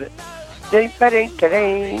piss out of it.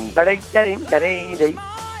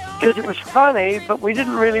 Because it was funny, but we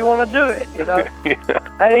didn't really want to do it, you know.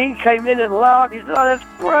 And he came in and laughed. He said, "Oh, that's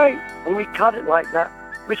great." And we cut it like that,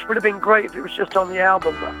 which would have been great if it was just on the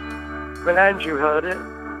album. When Andrew heard it,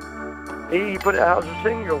 he put it out as a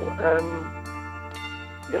single. And,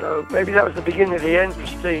 you know, maybe that was the beginning of the end for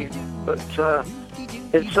Steve. But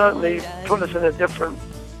it certainly put us in a different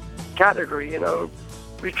category, you know.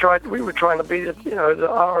 We were trying to be the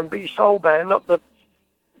R&B soul band, not the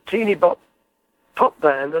teeny bop pop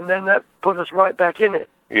band, and then that put us right back in it.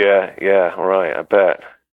 Yeah, right, I bet.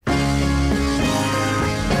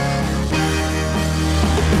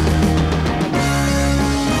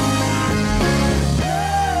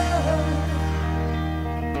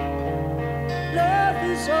 Love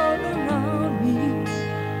is all around me,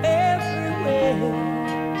 everywhere.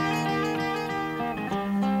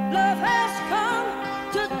 Love has come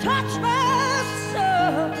to touch my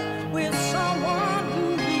soul with someone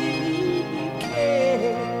who really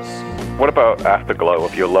cares. What about Afterglow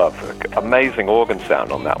of Your Love? Amazing organ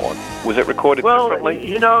sound on that one. Was it recorded differently? Well,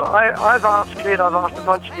 you know, I've asked a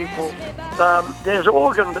bunch of people. There's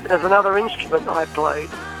organ, but there's another instrument I played,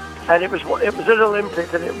 and it was at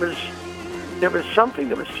Olympic, and it was something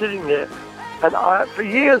that was sitting there. And for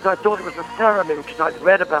years I thought it was a theremin because I'd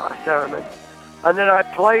read about a theremin. And then I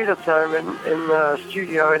played a theremin in the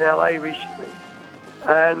studio in LA recently,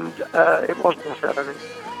 and it wasn't a theremin,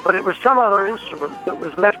 but it was some other instrument that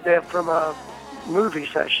was left there from a movie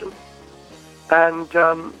session. And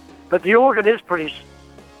but the organ is pretty,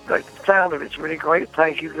 like, the sound of it's really great.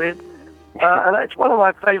 Thank you, Lynn. And it's one of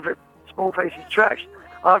my favorite Small Faces tracks.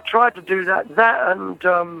 I've tried to do that and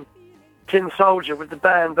Tin Soldier with the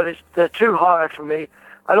band, but they're too high for me,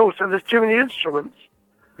 and also there's too many instruments.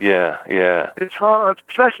 Yeah. It's hard,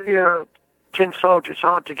 especially Tin Soldier. It's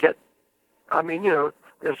hard to get. I mean, you know,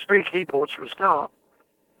 there's 3 keyboards for a start,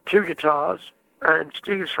 2 guitars, and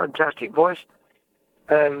Steve's fantastic voice,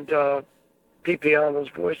 and Pipiano's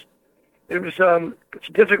voice. It's a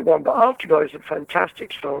difficult one, but Afterglow is a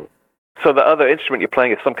fantastic song. So the other instrument you're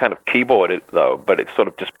playing is some kind of keyboard, though, but it's sort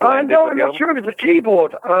of just blended I'm with not sure if it's a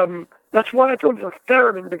keyboard. That's why I thought it was a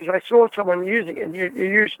theremin, because I saw someone using it, and you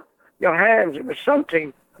use your hands. It was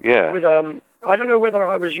something. Yeah. With I don't know whether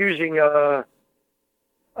I was using a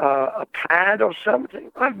pad or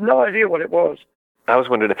something. I have no idea what it was. I was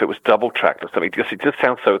wondering if it was double-tracked or something, because it just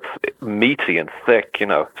sounds so meaty and thick, you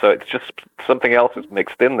know. So it's just something else is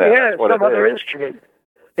mixed in there. Yeah, some other instrument.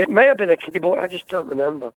 It may have been a keyboard. I just don't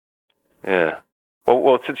remember. Yeah.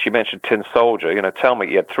 Well, since you mentioned Tin Soldier, you know, tell me,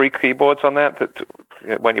 you had 3 keyboards on that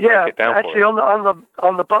when you break it down. Yeah, actually,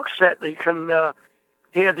 on the box set, you can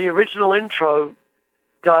hear the original intro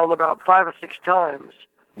done about 5 or 6 times.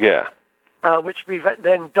 Yeah. Which we've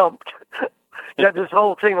then dumped. You had this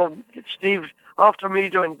whole thing on Steve, after me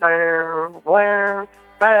doing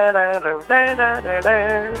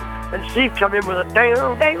and Steve come in with a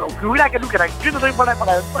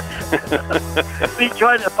he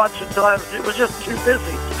tried it a bunch of times. It was just too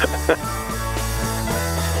busy.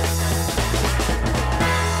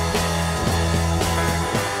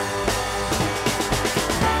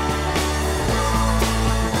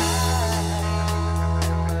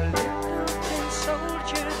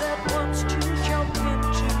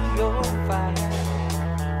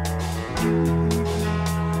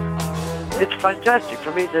 It's fantastic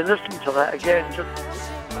for me to listen to that again, just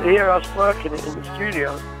to hear us working it in the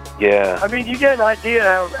studio. Yeah. I mean, you get an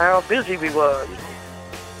idea how busy we were.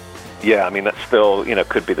 Yeah, I mean, that still, you know,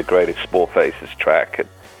 could be the greatest Small Faces track.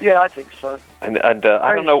 Yeah, I think so. And I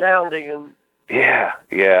don't know. Astounding and. Yeah.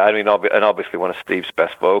 I mean, and obviously one of Steve's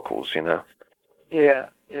best vocals, you know. Yeah.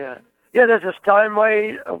 There's a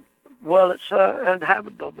Steinway, Wurlitzer, and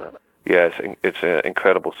Hammond on that. Yeah, it's an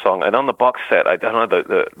incredible song. And on the box set, I don't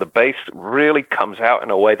know, the bass really comes out in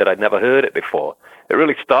a way that I'd never heard it before. It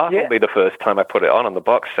really startled me the first time I put it on the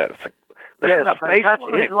box set. It's like, it's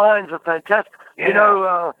fantastic. His lines are fantastic. Yeah. You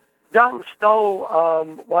know, Dunn stole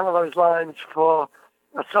one of those lines for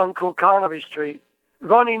a song called Carnaby Street.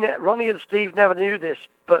 Ronnie and Steve never knew this,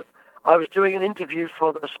 but I was doing an interview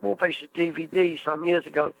for the Small Faces DVD some years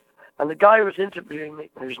ago, and the guy who was interviewing me,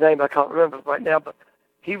 whose name I can't remember right now, but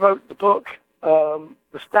he wrote the book, the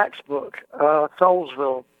Stax book,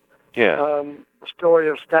 Soulsville, the story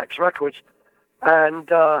of Stax Records.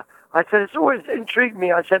 And I said, it's always intrigued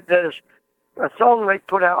me. I said, there's a song they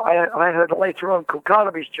put out, I heard later on, called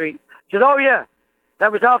Carnaby Street. He said, oh yeah,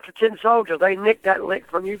 that was after Tin Soldier. They nicked that lick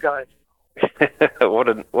from you guys. What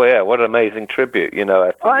an amazing tribute, you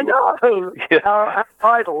know. I know. Yeah. Our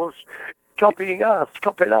idols copying us.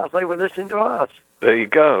 They were listening to us. There you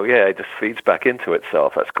go. Yeah, it just feeds back into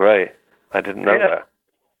itself. That's great. I didn't know that.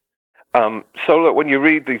 So look, when you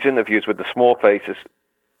read these interviews with the Small Faces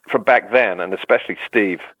from back then, and especially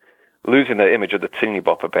Steve, losing the image of the teeny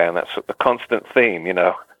bopper band, that's a constant theme, you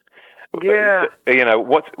know. Yeah.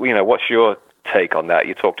 What's your take on that?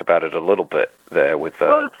 You talked about it a little bit there with...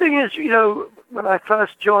 Well, the thing is, you know, when I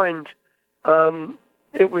first joined,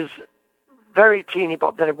 it was very teeny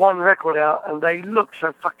bop. They had one record out, and they looked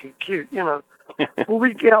so fucking cute, you know. Well,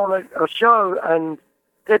 we'd get on a show, and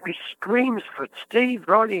there'd be screams for Steve,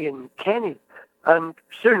 Ronnie, and Kenny. And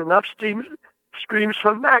soon enough, screams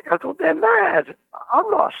from Mac. I thought, they're mad. I'm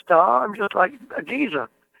not a star. I'm just like a geezer.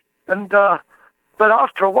 And but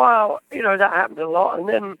after a while, you know, that happened a lot. And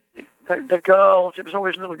then the girls, it was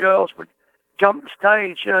always little girls, would jump the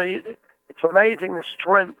stage. You know, it's amazing the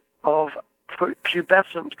strength of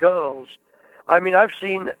pubescent girls. I mean, I've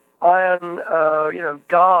seen iron,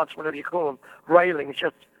 guards, whatever you call them, railings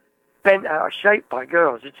just bent out of shape by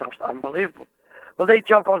girls. It's unbelievable. Well, they'd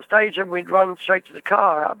jump on stage and we'd run straight to the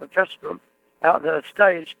car out of the dressing room, out of the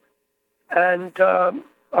stage. And,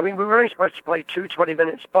 we were only supposed to play 2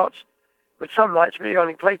 20-minute spots, but some nights we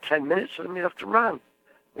only played 10 minutes and we'd have to run.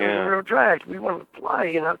 It was a real drag. We wanted to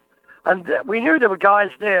play, you know. And we knew there were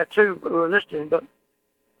guys there, too, who were listening, but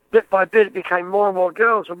bit by bit it became more and more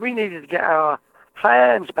girls, and we needed to get our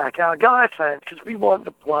fans back, our guy fans, because we wanted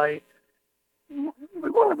to play.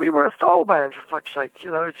 We were a soul band, for fuck's sake,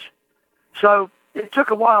 you know. So it took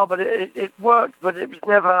a while, but it worked, but it was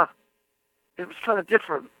kind of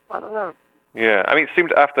different. I don't know. Yeah, I mean, it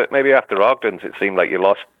seemed after Ogden's, it seemed like you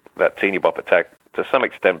lost that teeny bop attack to some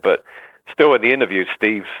extent, but still in the interview,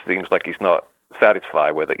 Steve seems like he's not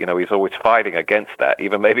satisfied with it. You know, he's always fighting against that,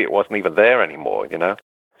 even maybe it wasn't even there anymore, you know?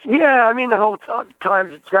 Yeah, I mean, the whole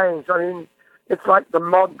times have changed. I mean, it's like the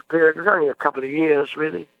mod period. It was only a couple of years,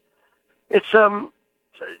 really. It's,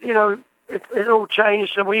 it all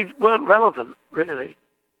changed and we weren't relevant, really.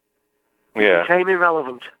 Yeah. We became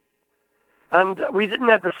irrelevant. And we didn't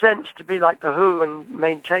have the sense to be like The Who and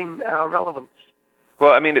maintain our relevance.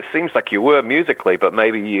 Well, I mean, it seems like you were musically, but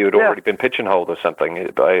maybe you had already been pigeonholed or something.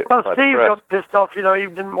 Well, Steve got pissed off. You know, he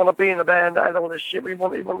didn't want to be in the band and all this shit. He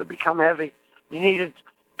wanted to become heavy. He needed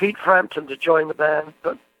Pete Frampton to join the band,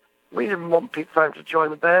 but we didn't want Pete Frampton to join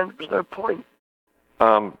the band. There was no point.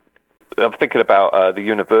 I'm thinking about the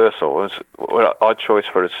Universal. What an odd choice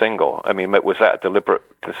for a single. I mean, was that a deliberate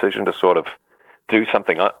decision to sort of do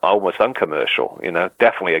something almost uncommercial? You know,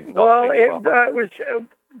 definitely. Well, it was.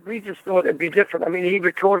 We just thought it'd be different. I mean, he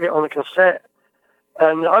recorded it on a cassette,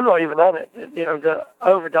 and I'm not even on it. You know, the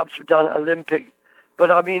overdubs were done at Olympic,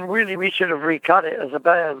 but I mean, really, we should have recut it as a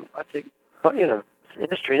band, I think. But you know, it's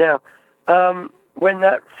history now. When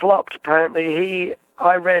that flopped, apparently,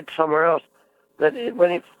 I read somewhere else that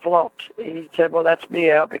when it flopped, he said, "Well, that's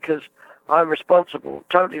me out because I'm responsible,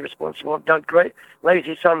 totally responsible. I've done great,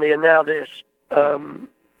 Lazy Sunday, and now this." I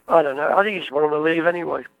don't know. I think he just wanted to leave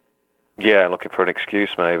anyway. Yeah, looking for an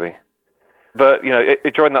excuse maybe. But, you know,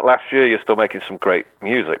 during that last year, you're still making some great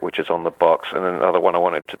music, which is on the box. And another one I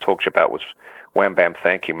wanted to talk to you about was Wham Bam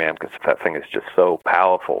Thank You Man, because that thing is just so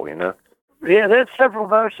powerful, you know? Yeah, there's several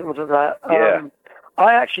versions of that. Yeah.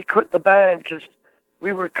 I actually quit the band because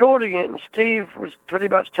we were recording it, and Steve was pretty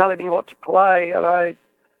much telling me what to play, and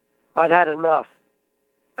I'd had enough.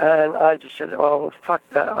 And I just said, oh, well, fuck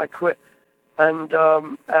that, I quit. And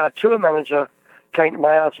our tour manager came to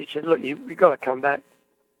my house. He said, look, you got to come back.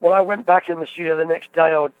 Well, I went back in the studio the next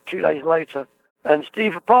day or 2 days later, and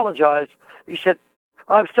Steve apologized. He said,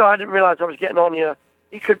 I'm sorry, I didn't realize I was getting on you.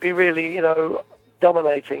 He could be really, you know,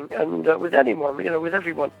 dominating, and with anyone, you know, with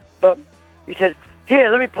everyone. But he said, here,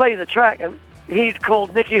 let me play the track. And he'd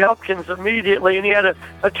called Nicky Hopkins immediately, and he had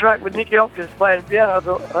a track with Nicky Hopkins playing piano. I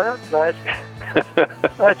thought, oh, that's nice.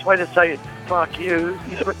 That's way to say, fuck you,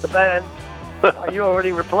 you quit the band. You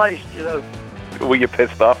already replaced, you know. Were you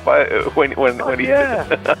pissed off by it when he yeah.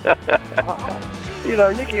 You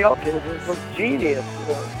know, Nicky Hopkins was a genius.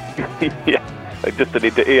 You know. Yeah.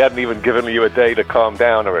 He hadn't even given you a day to calm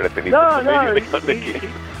down or anything. He No,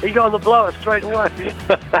 he got on the blower straight away.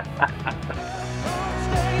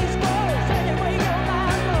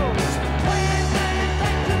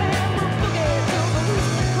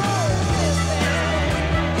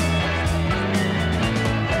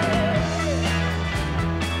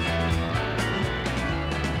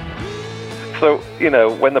 So, you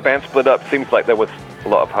know, when the band split up, seems like there was a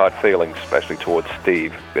lot of hard feelings, especially towards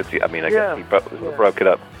Steve. Because, I mean, I guess he broke it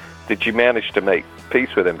up. Did you manage to make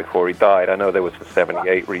peace with him before he died? I know there was a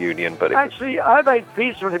 78 reunion, but... Actually, I made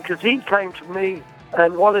peace with him because he came to me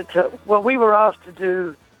and wanted to... Well, we were asked to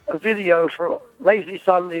do a video for Lazy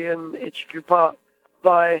Sunday and Itchy Park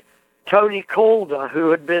by Tony Calder,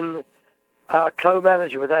 who had been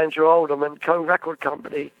co-manager with Andrew Oldham and co-record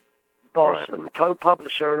company boss and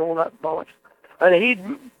co-publisher and all that bollocks. And he'd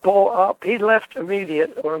left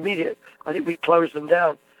immediate, I think we closed them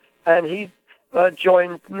down, and he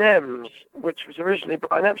joined NEMS, which was originally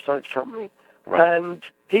Brian Epstein's company. Right. And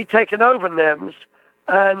he'd taken over NEMS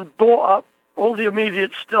and bought up all the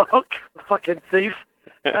immediate stock, fucking thief.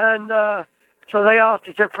 And so they asked,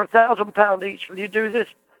 he said, for £1,000 each, will you do this?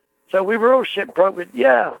 So we were all shit broke with,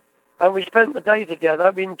 yeah. And we spent the day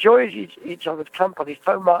together. We enjoyed each other's company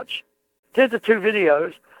so much. Did the 2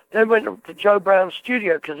 videos. Then went to Joe Brown's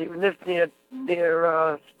studio because he lived near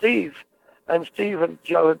Steve, and Steve and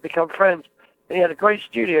Joe had become friends, and he had a great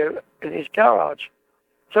studio in his garage.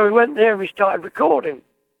 So we went there and we started recording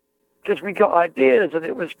because we got ideas and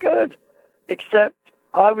it was good. Except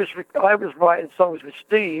I was writing songs with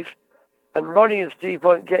Steve, and Ronnie and Steve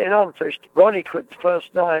weren't getting on, so Ronnie quit the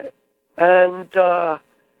first night, and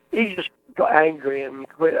he just got angry and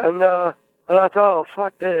quit. And I thought, oh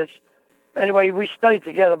fuck this. Anyway, we stayed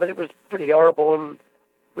together, but it was pretty horrible, and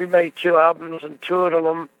we made 2 albums and toured on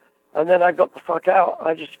them, and then I got the fuck out.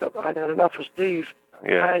 I had enough of Steve.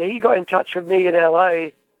 Yeah. And he got in touch with me in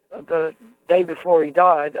L.A. the day before he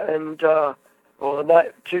died, and or the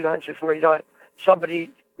night, 2 nights before he died. He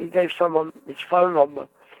gave someone his phone number,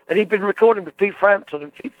 and he'd been recording with Pete Frampton,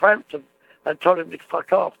 and Pete Frampton had told him to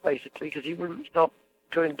fuck off, basically, because he wouldn't stop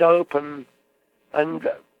doing dope, and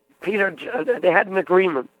Peter, they had an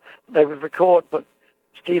agreement. They would record, but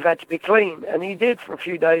Steve had to be clean, and he did for a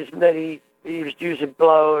few days, and then he was using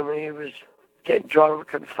blow, and he was getting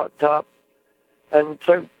drunk and fucked up, and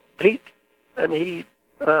so Pete and he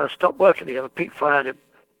stopped working together. Pete fired him.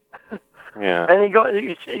 Yeah. And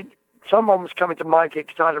someone was coming to my gig,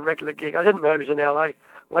 started a regular gig. I didn't know he was in L.A.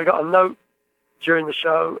 I got a note during the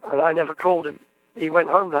show, and I never called him. He went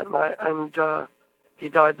home that night, and he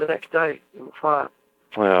died the next day in the fire.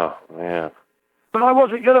 Oh, yeah. But I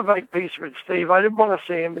wasn't going to make peace with Steve. I didn't want to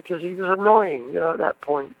see him because he was annoying, you know, at that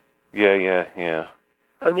point. Yeah.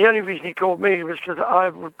 And the only reason he called me was because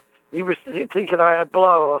he was thinking I had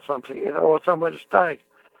blow or something, you know, or somewhere to stay.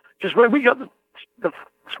 Because when we got the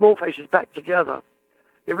Small Faces back together,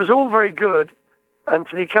 it was all very good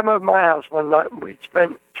until he came over to my house one night and we'd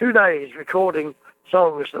spent 2 days recording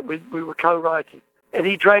songs that we were co-writing. And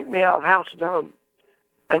he drank me out of house and home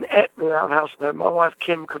and ate me out of house and home. My wife,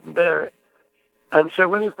 Kim, couldn't bear it. And so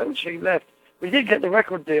when he eventually left, we did get the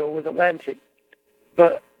record deal with Atlantic,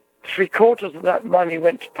 but 3/4 of that money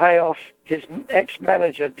went to pay off his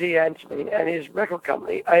ex-manager, D. Anthony, and his record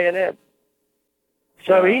company, A&M.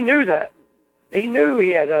 So he knew that. He knew he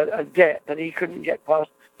had a debt that he couldn't get past.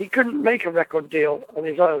 He couldn't make a record deal on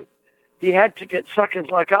his own. He had to get suckers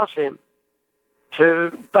like us in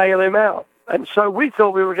to bail him out. And so we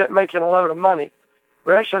thought we were making a load of money.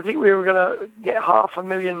 But actually, I think we were going to get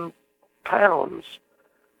 £500,000.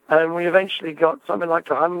 And we eventually got something like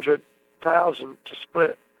 100,000 to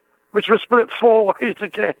split, which was split 4 ways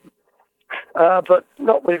again. But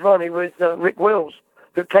not with Ronnie, with Rick Wills,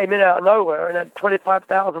 who came in out of nowhere and had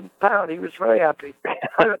 £25,000. He was very happy.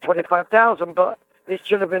 I got 25,000, but it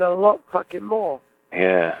should have been a lot fucking more.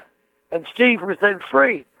 Yeah. And Steve was then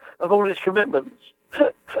free of all his commitments.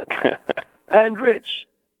 And rich.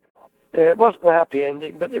 Yeah, it wasn't a happy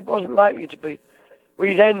ending, but it wasn't likely to be.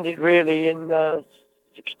 We'd ended really in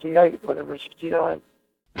 68, whatever, 69.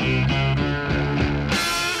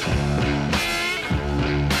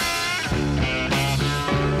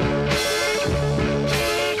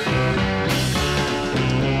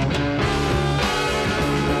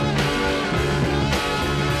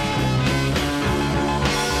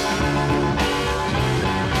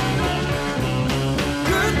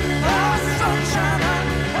 Sunshine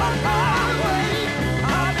on my way.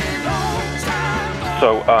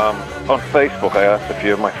 So on Facebook, I asked a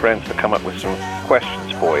few of my friends to come up with some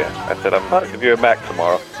questions for you. I said, I'm going to interview him back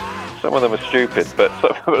tomorrow. Some of them are stupid, but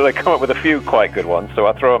they come up with a few quite good ones, so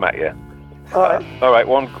I'll throw them at you. All right.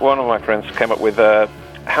 One of my friends came up with,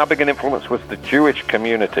 how big an influence was the Jewish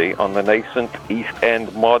community on the nascent East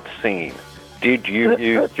End mod scene? Did you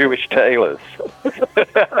use Jewish tailors?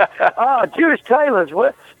 Jewish tailors.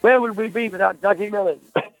 Where would we be without Dougie Millen?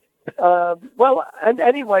 Well, and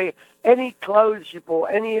anyway, any clothes you bought,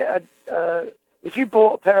 if you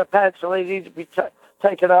bought a pair of pants and they needed to be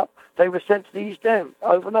taken up, they were sent to the East End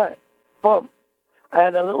overnight. Boom.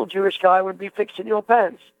 And a little Jewish guy would be fixing your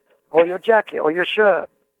pants or your jacket or your shirt.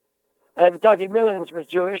 And Dougie Millens was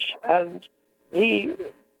Jewish, and he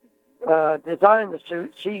designed the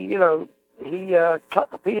suits. He cut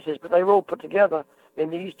the pieces, but they were all put together in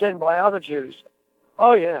the East End by other Jews.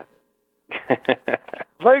 Oh, yeah.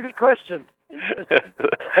 Very good question.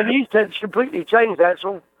 And the East End's completely changed that. It's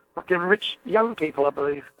all fucking rich young people, I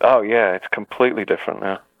believe. Oh, yeah, it's completely different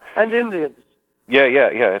now. And Indians. Yeah.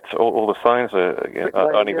 It's all the signs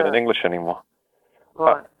aren't even in English anymore.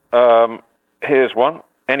 Right. Here's one.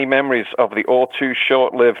 Any memories of the all too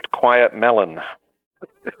short-lived Quiet Melon?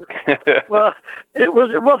 Well, it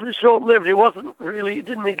wasn't short-lived. It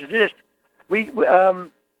didn't exist. We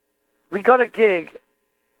got a gig.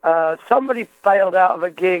 Somebody bailed out of a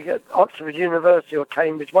gig at Oxford University or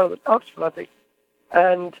Cambridge, Oxford, I think,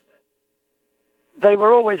 and they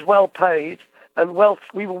were always well paid and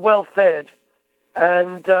we were well fed,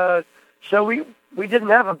 and so we didn't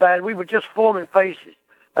have a band. We were just forming faces.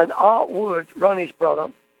 And Art Wood, Ronnie's brother,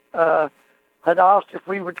 had asked if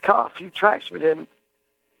we would cut a few tracks with him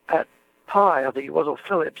at Pie, I think it was, or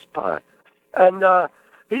Phillips Pie, and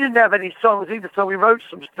he didn't have any songs either, so we wrote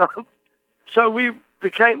some stuff. So we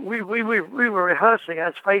were rehearsing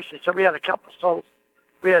as faces, so we had a couple of songs.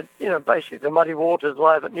 We had, basically the Muddy Waters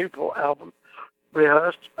Live at Newport album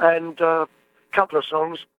rehearsed, and a couple of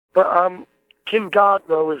songs. But Kim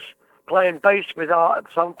Gardner was playing bass with Art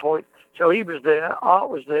at some point, so he was there, Art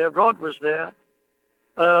was there, Rod was there,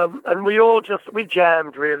 and we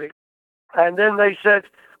jammed, really. And then they said,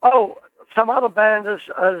 oh, some other band has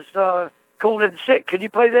called in sick, can you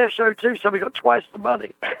play their show too? So we got twice the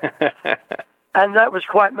money. And that was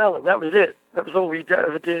Quite Melon. That was it. That was all we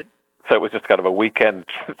ever did. So it was just kind of a weekend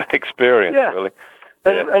experience, really.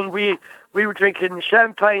 And we were drinking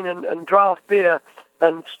champagne and draft beer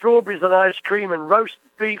and strawberries and ice cream and roast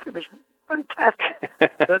beef. It was fantastic.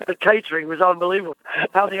 The catering was unbelievable.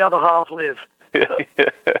 How the other half lived.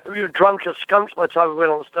 We were drunk as skunks by the time we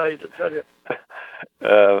went on stage, I tell you.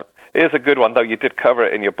 Here's a good one, though. You did cover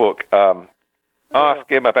it in your book. Ask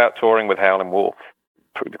him about touring with Howlin' Wolf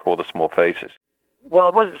before the Small Faces. Well,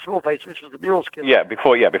 it wasn't the Small Faces, which was the Muleskin. Yeah,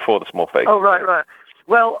 before the Small Faces. Oh, right.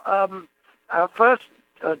 Well, our first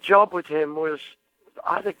job with him was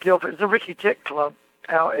either Guildford. It was the Ricky Tick Club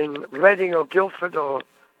out in Reading or Guildford or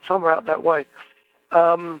somewhere out that way.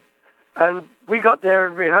 And we got there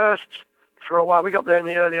and rehearsed for a while. We got there in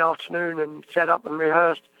the early afternoon and set up and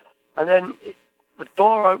rehearsed. And then the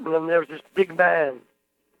door opened and there was this big man.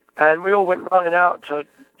 And we all went running out to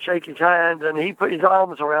shake his hand, and he put his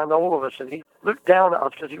arms around all of us, and he looked down at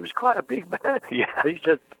us because he was quite a big man. Yeah. He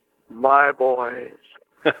said, "My boys."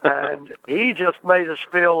 And he just made us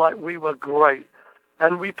feel like we were great.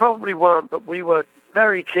 And we probably weren't, but we were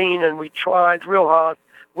very keen, and we tried real hard.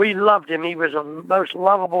 We loved him. He was a most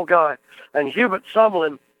lovable guy. And Hubert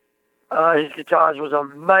Sumlin, his guitars was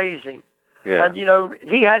amazing. Yeah. And,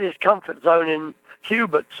 he had his comfort zone in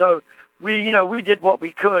Hubert, so we did what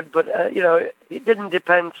we could, but, it didn't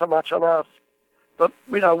depend so much on us. But,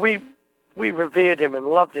 we revered him and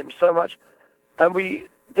loved him so much. And we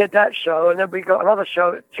did that show, and then we got another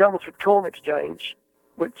show at Chelmsford Corn Exchange,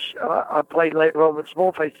 which I played later on with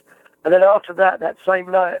Small Face. And then after that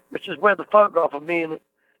same night, which is where the photograph of me and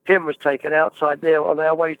him was taken outside there on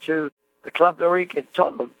our way to the Club de Rique in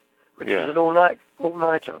Tottenham, which was an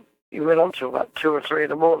all-nighter. He went on till about 2 or 3 in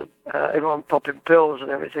the morning. Everyone popping pills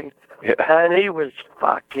and everything. Yeah. And he was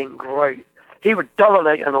fucking great. He would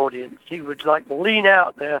dominate an audience. He would lean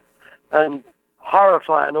out there and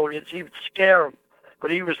horrify an audience. He would scare them. But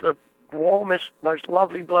he was the warmest, most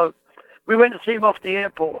lovely bloke. We went to see him off the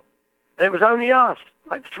airport. And it was only us,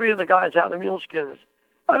 3 of the guys out of the Muleskinners.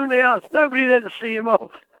 Only us. Nobody there to see him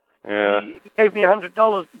off. Yeah. He gave me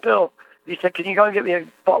 $100 bill. He said, "Can you go and get me a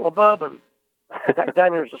bottle of bourbon?" Jack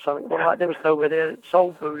Daniels or something. Well, there was nowhere there that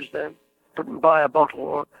sold booze then. Couldn't buy a bottle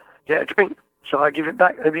or get a drink. So I give it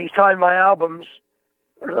back. And he signed my albums.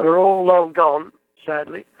 They're all long gone,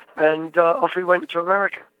 sadly. And off we went to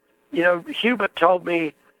America. Hubert told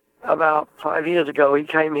me about 5 years ago, he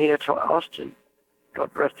came here to Austin. God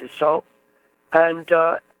rest his soul. And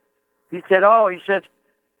he said,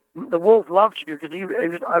 the wolf loved you, because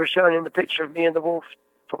I was showing him the picture of me and the wolf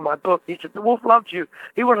from my book. He said, the wolf loved you.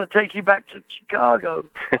 He wanted to take you back to Chicago.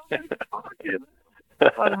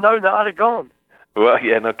 If I'd have known that, I'd have gone. Well,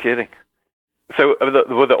 yeah, no kidding. So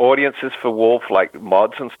were the audiences for Wolf like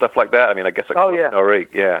mods and stuff like that? I mean, I guess.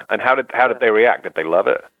 Yeah. And how did they react? Did they love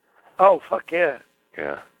it? Oh, fuck yeah.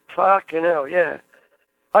 Yeah. Fucking hell, yeah.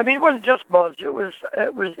 I mean, it wasn't just mods. It was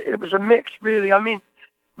a mix, really. I mean,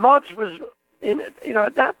 mods was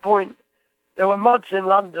at that point there were mods in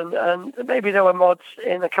London, and maybe there were mods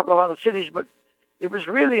in a couple of other cities, but it was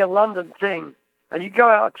really a London thing. And you go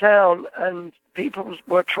out of town, and people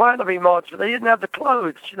were trying to be mods, but they didn't have the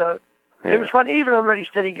clothes, Yeah. It was fun. Even on Ready,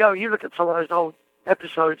 Steady, Go, you look at some of those old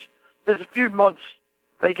episodes, there's a few mods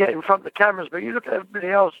they get in front of the cameras, but you look at everybody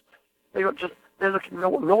else, they're looking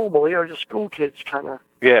normal, just school kids kind of.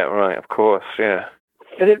 Yeah, right, of course, yeah.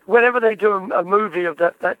 And whenever they do a movie of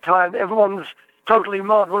that time, everyone's totally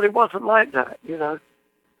mod. Well, it wasn't like that, Yeah,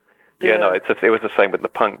 no, it was the same with the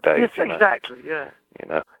punk days. Yes, exactly, yeah.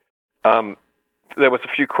 There was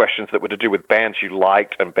a few questions that were to do with bands you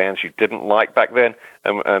liked and bands you didn't like back then,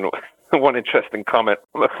 and one interesting comment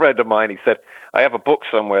from a friend of mine, he said, I have a book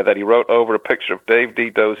somewhere that he wrote over a picture of Dave D,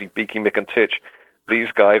 Dozy, Beaky, Mick, and Titch.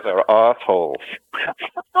 These guys are arseholes.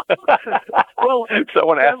 Well, so I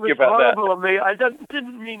want to ask you about that. That was horrible of me. I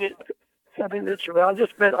didn't mean it. I mean, literally. I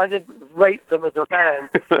just meant I didn't rate them as a band.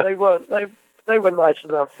 They were nice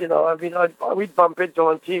enough, I mean, we'd bump into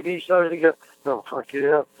on TV shows and go, oh, fuck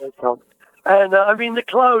you, And, I mean, the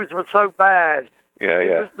clothes were so bad.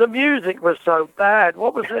 Yeah. The music was so bad.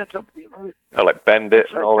 What was there to... I like Bend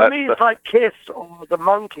It and all that stuff. To me, it's like Kiss or the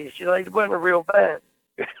Monkees. They weren't a real band.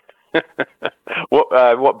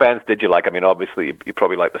 What bands did you like? I mean, obviously, you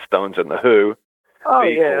probably like the Stones and the Who. Oh,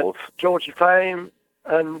 Beatles. Yeah. Georgie Fame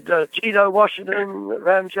and Gino Washington,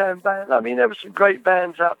 Ram Jam Band. I mean, there were some great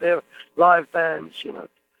bands out there, live bands,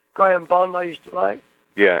 Graham Bond I used to like.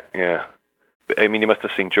 Yeah. I mean, you must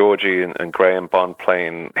have seen Georgie and Graham Bond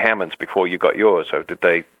playing Hammonds before you got yours, or did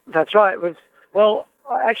they? That's right.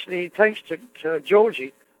 Actually, thanks to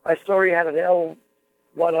Georgie, I saw he had an L102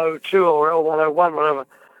 or L101, whatever.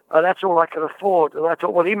 That's all I could afford, and I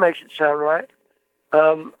thought, well, he makes it sound right.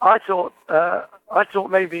 I thought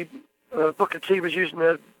maybe Booker T was using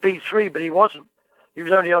a B3, but he wasn't. He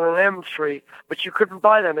was only on an M3, but you couldn't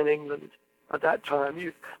buy them in England at that time.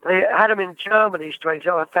 They had them in Germany,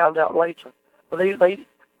 strangely. I found out later. But it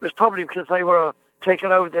was probably because they were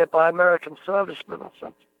taken over there by American servicemen or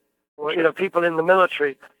something, or people in the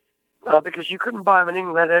military, because you couldn't buy them in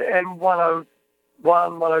England at M101,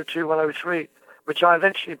 102, 103, which I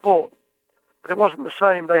eventually bought. But it wasn't the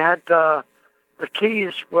same. They had the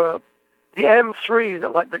keys were the M3,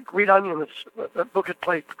 that like the green onions that Booker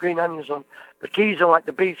played green onions on. The keys are like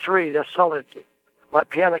the B3. They're solid, like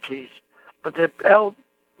piano keys. But the L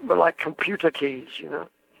were like computer keys,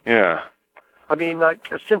 Yeah. I mean, like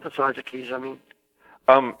synthesizer keys, I mean.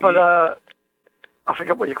 But I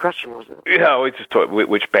forgot what your question was. Yeah, we just talked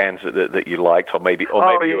which bands that you liked, or maybe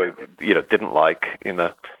you didn't like,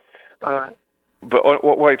 All right. But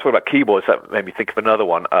while you talk about keyboards, that made me think of another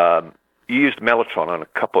one. You used Mellotron on a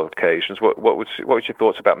couple of occasions. What was your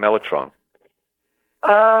thoughts about Mellotron?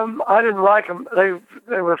 I didn't like them. They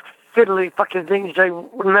were fiddly fucking things. They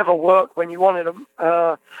would never work when you wanted them.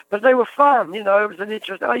 But they were fun, It was an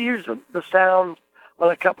interest. I used the sound on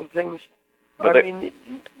a couple of things. I mean,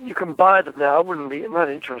 you can buy them now. I wouldn't be not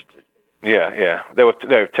interested. Yeah. They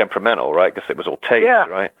were temperamental, right? Because it was all tapes,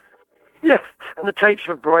 right? Yeah, and the tapes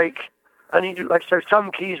would break. And so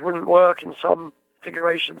some keys wouldn't work in some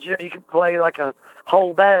configurations. You could play like a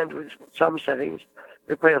whole band with some settings.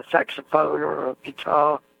 You play a saxophone or a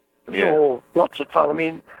guitar. It was all lots of fun. I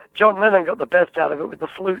mean, John Lennon got the best out of it with the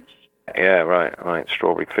flutes. Yeah, right.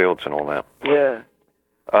 Strawberry Fields and all that. Yeah.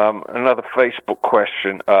 Another Facebook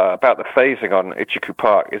question about the phasing on Ichiku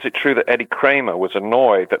Park. Is it true that Eddie Kramer was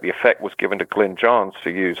annoyed that the effect was given to Glyn Johns to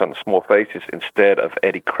use on the small faces instead of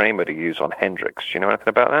Eddie Kramer to use on Hendrix? Do you know anything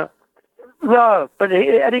about that? No, but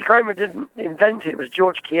Eddie Kramer didn't invent it. It was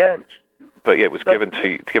George Kient. But it was given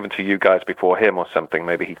to you guys before him or something.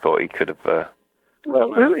 Maybe he thought he could have...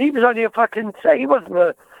 Well, he was only he wasn't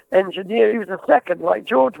an engineer. He was a second, like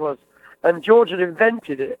George was. And George had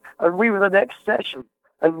invented it, and we were the next session.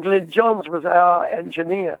 And Glyn Johns was our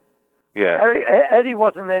engineer. Yeah. Eddie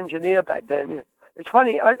wasn't an engineer back then. It's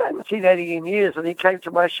funny, I hadn't seen Eddie in years, and he came to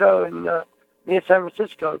my show near San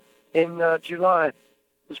Francisco in July. It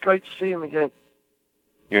was great to see him again.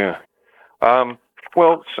 Yeah.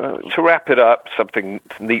 Well, so to wrap it up, something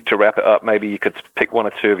neat to wrap it up, maybe you could pick one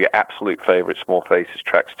or two of your absolute favorite Small Faces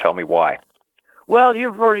tracks. Tell me why. Well,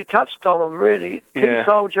 you've already touched on them, really. Tin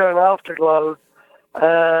Soldier and Afterglow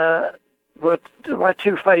were my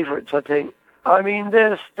two favorites, I think. I mean,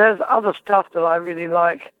 there's other stuff that I really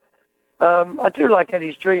like. I do like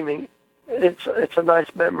Eddie's Dreaming. It's a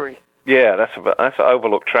nice memory. Yeah, that's an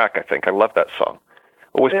overlooked track, I think. I love that song.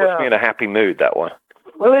 Always puts me in a happy mood, that one.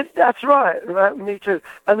 Well, that's right. Me too.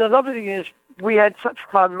 And the lovely thing is, we had such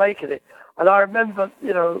fun making it. And I remember,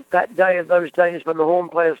 those days when the horn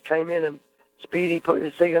players came in and Speedy put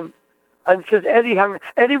his singing. And because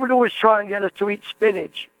Eddie would always try and get us to eat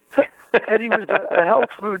spinach. Eddie was a health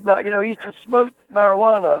food nut. He used to smoke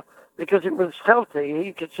marijuana because it was healthy.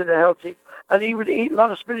 He considered healthy. And he would eat a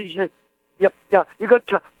lot of spinach. He said, yep, yeah, you got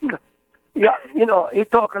to... Yeah, he's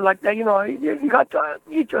talking like that, you got to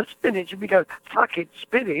eat your spinach. And we go, fuck it,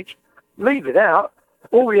 spinach, leave it out.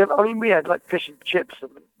 We had like fish and chips and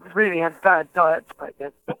really had bad diets back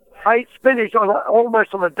then. I eat spinach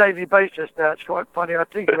almost on a daily basis now. It's quite funny. I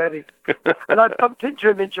think of Eddie. And I bumped into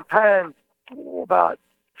him in Japan about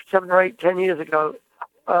 7 or 8, 10 years ago.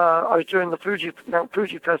 I was doing the Mount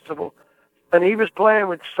Fuji Festival, and he was playing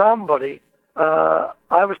with somebody. I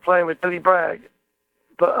was playing with Billy Bragg.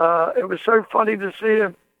 But it was so funny to see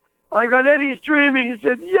him. I got Eddie's Dreaming. He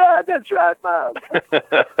said, yeah, that's right, Mom.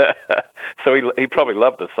 So he probably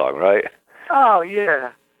loved the song, right? Oh,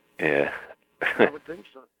 yeah. Yeah. I would think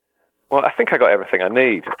so. Well, I think I got everything I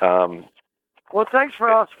need. Well, thanks for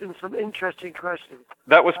asking some interesting questions.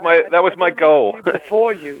 That was my goal.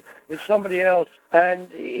 Before you, with somebody else,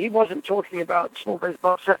 and he wasn't talking about Small Face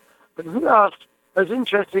Box Set, but he asked as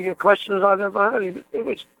interesting a question as I've ever heard.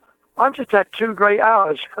 I've just had 2 great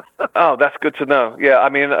hours. Oh, that's good to know. Yeah, I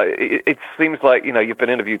mean, it seems like, you've been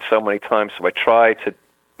interviewed so many times, so I try to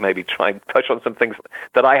maybe try and touch on some things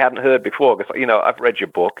that I hadn't heard before, because, I've read your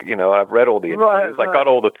book, I've read all the interviews, I got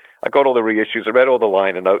all the reissues, I read all the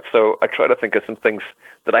liner notes, so I try to think of some things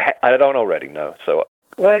that I don't already know. So.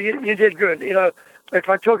 Well, you did good. If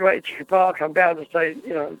I talk about Itchy Park, I'm bound to say,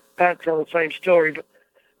 bound to tell the same story, but,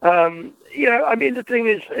 the thing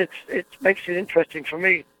is, it makes it interesting for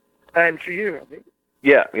me. And for you, I think.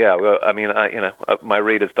 Yeah. Well, I mean, my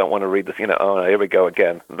readers don't want to read this. Oh, here we go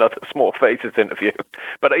again. That's a Small Faces interview.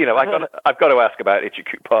 But I've got to ask about Itchy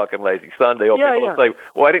Park and Lazy Sunday. Or people will say,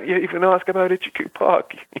 why didn't you even ask about Itchy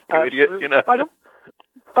Park? You idiot. By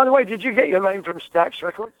the way, did you get your name from Stax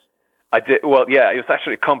Records? I did. Well, yeah, it was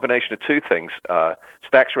actually a combination of 2 things: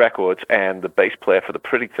 Stax Records and the bass player for the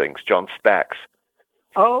Pretty Things, John Stax.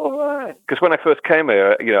 Oh, right. Because when I first came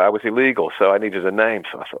here, I was illegal, so I needed a name.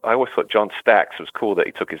 So I always thought John Stax was cool that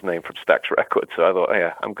he took his name from Stax Records. So I thought,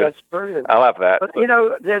 yeah, I'm good. That's brilliant. I'll have that. But,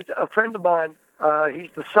 there's a friend of mine,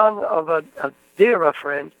 he's the son of a dearer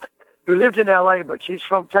friend who lived in L.A., but she's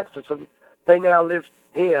from Texas, and they now live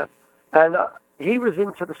here. And he was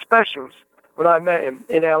into the Specials when I met him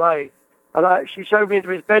in L.A. And she showed me into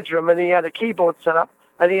his bedroom, and he had a keyboard set up,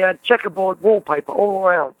 and he had checkerboard wallpaper all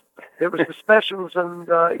around. It was the Specials and,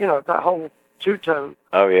 that whole two-tone.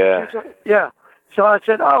 Oh, yeah. Yeah. So I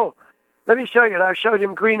said, let me show you. And I showed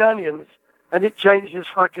him Green Onions, and it changed his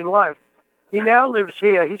fucking life. He now lives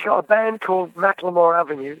here. He's got a band called Macklemore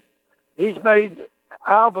Avenue. He's made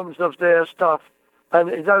albums of their stuff and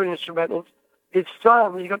his own instrumentals. His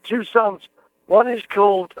son, he's got 2 sons. One is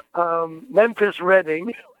called Memphis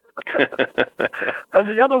Redding. And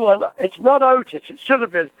the other one, it's not Otis. It should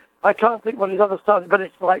have been. I can't think what his other son is, but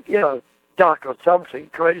it's like, Duck or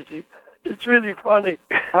something crazy. It's really funny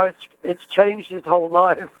how it's changed his whole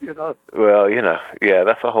life, Well, yeah,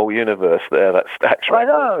 that's a whole universe there, that Stax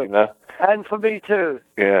Records, I know. And for me too.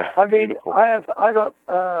 Yeah. I mean, beautiful. I got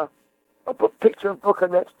a picture of Booker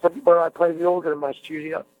next to where I play the organ in my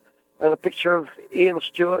studio, and a picture of Ian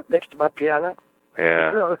Stewart next to my piano.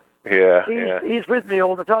 Yeah. He's with me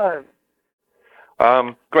all the time.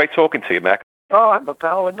 Great talking to you, Mac. Oh, I'm a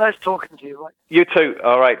pal, and nice talking to you, Mike. You too.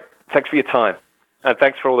 All right. Thanks for your time. And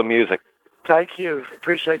thanks for all the music. Thank you.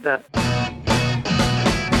 Appreciate that.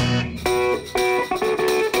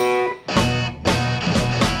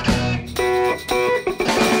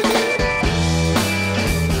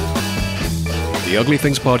 The Ugly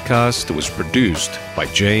Things podcast was produced by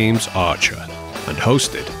James Archer and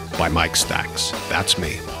hosted by Mike Stax. That's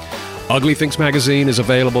me. Ugly Things magazine is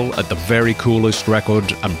available at the very coolest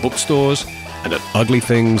record and bookstores and at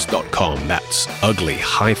uglythings.com. That's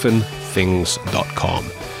ugly-things.com,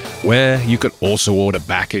 where you can also order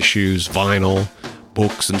back issues, vinyl,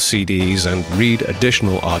 books and CDs, and read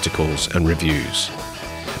additional articles and reviews.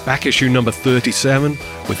 Back issue number 37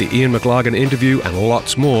 with the Ian McLagan interview and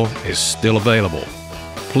lots more is still available.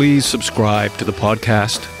 please subscribe to the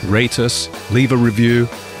podcast, rate us, leave a review,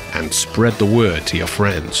 and spread the word to your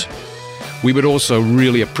friends. We would also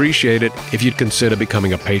really appreciate it if you'd consider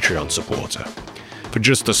becoming a Patreon supporter. For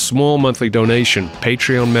just a small monthly donation,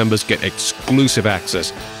 Patreon members get exclusive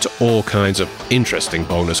access to all kinds of interesting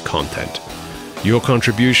bonus content. Your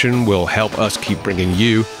contribution will help us keep bringing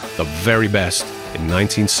you the very best in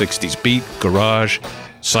 1960s beat, garage,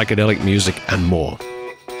 psychedelic music, and more.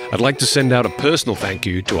 I'd like to send out a personal thank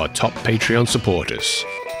you to our top Patreon supporters: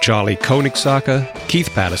 Charlie Koenigsegger, Keith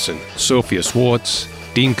Patterson, Sophia Swartz,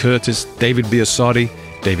 Dean Curtis, David Biasotti,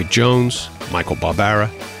 David Jones, Michael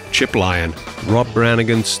Barbara, Chip Lyon, Rob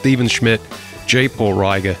Brannigan, Stephen Schmidt, J. Paul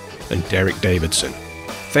Reiger, and Derek Davidson.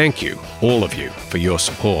 Thank you, all of you, for your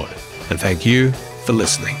support, and thank you for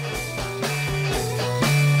listening.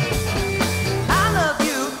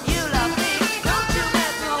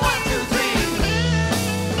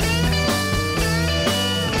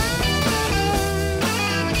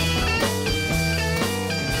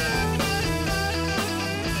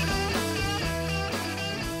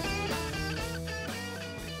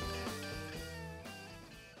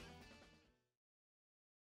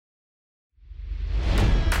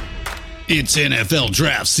 It's NFL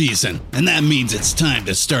draft season, and that means it's time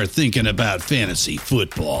to start thinking about fantasy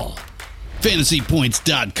football.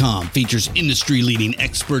 FantasyPoints.com features industry-leading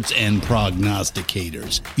experts and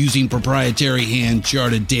prognosticators using proprietary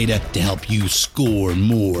hand-charted data to help you score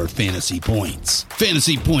more fantasy points.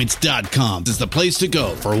 FantasyPoints.com is the place to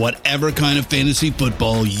go for whatever kind of fantasy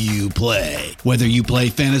football you play. Whether you play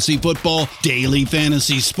fantasy football, daily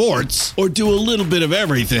fantasy sports, or do a little bit of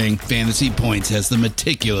everything, Fantasy Points has the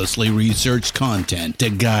meticulously researched content to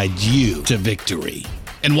guide you to victory.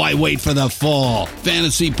 And why wait for the fall?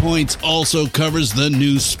 Fantasy Points also covers the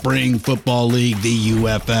new spring football league, the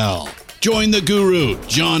UFL. Join the guru,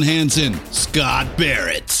 John Hansen, Scott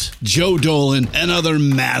Barrett, Joe Dolan, and other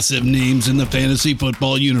massive names in the fantasy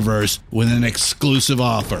football universe with an exclusive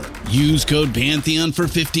offer. Use code Pantheon for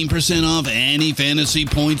 15% off any Fantasy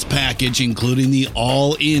Points package, including the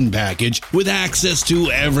all-in package, with access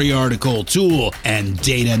to every article, tool, and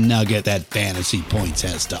data nugget that Fantasy Points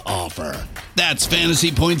has to offer. That's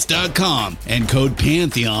FantasyPoints.com and code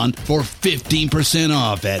Pantheon for 15%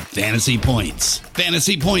 off at Fantasy Points.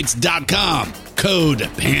 FantasyPoints.com, code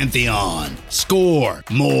Pantheon. Score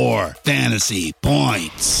more fantasy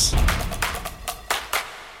points.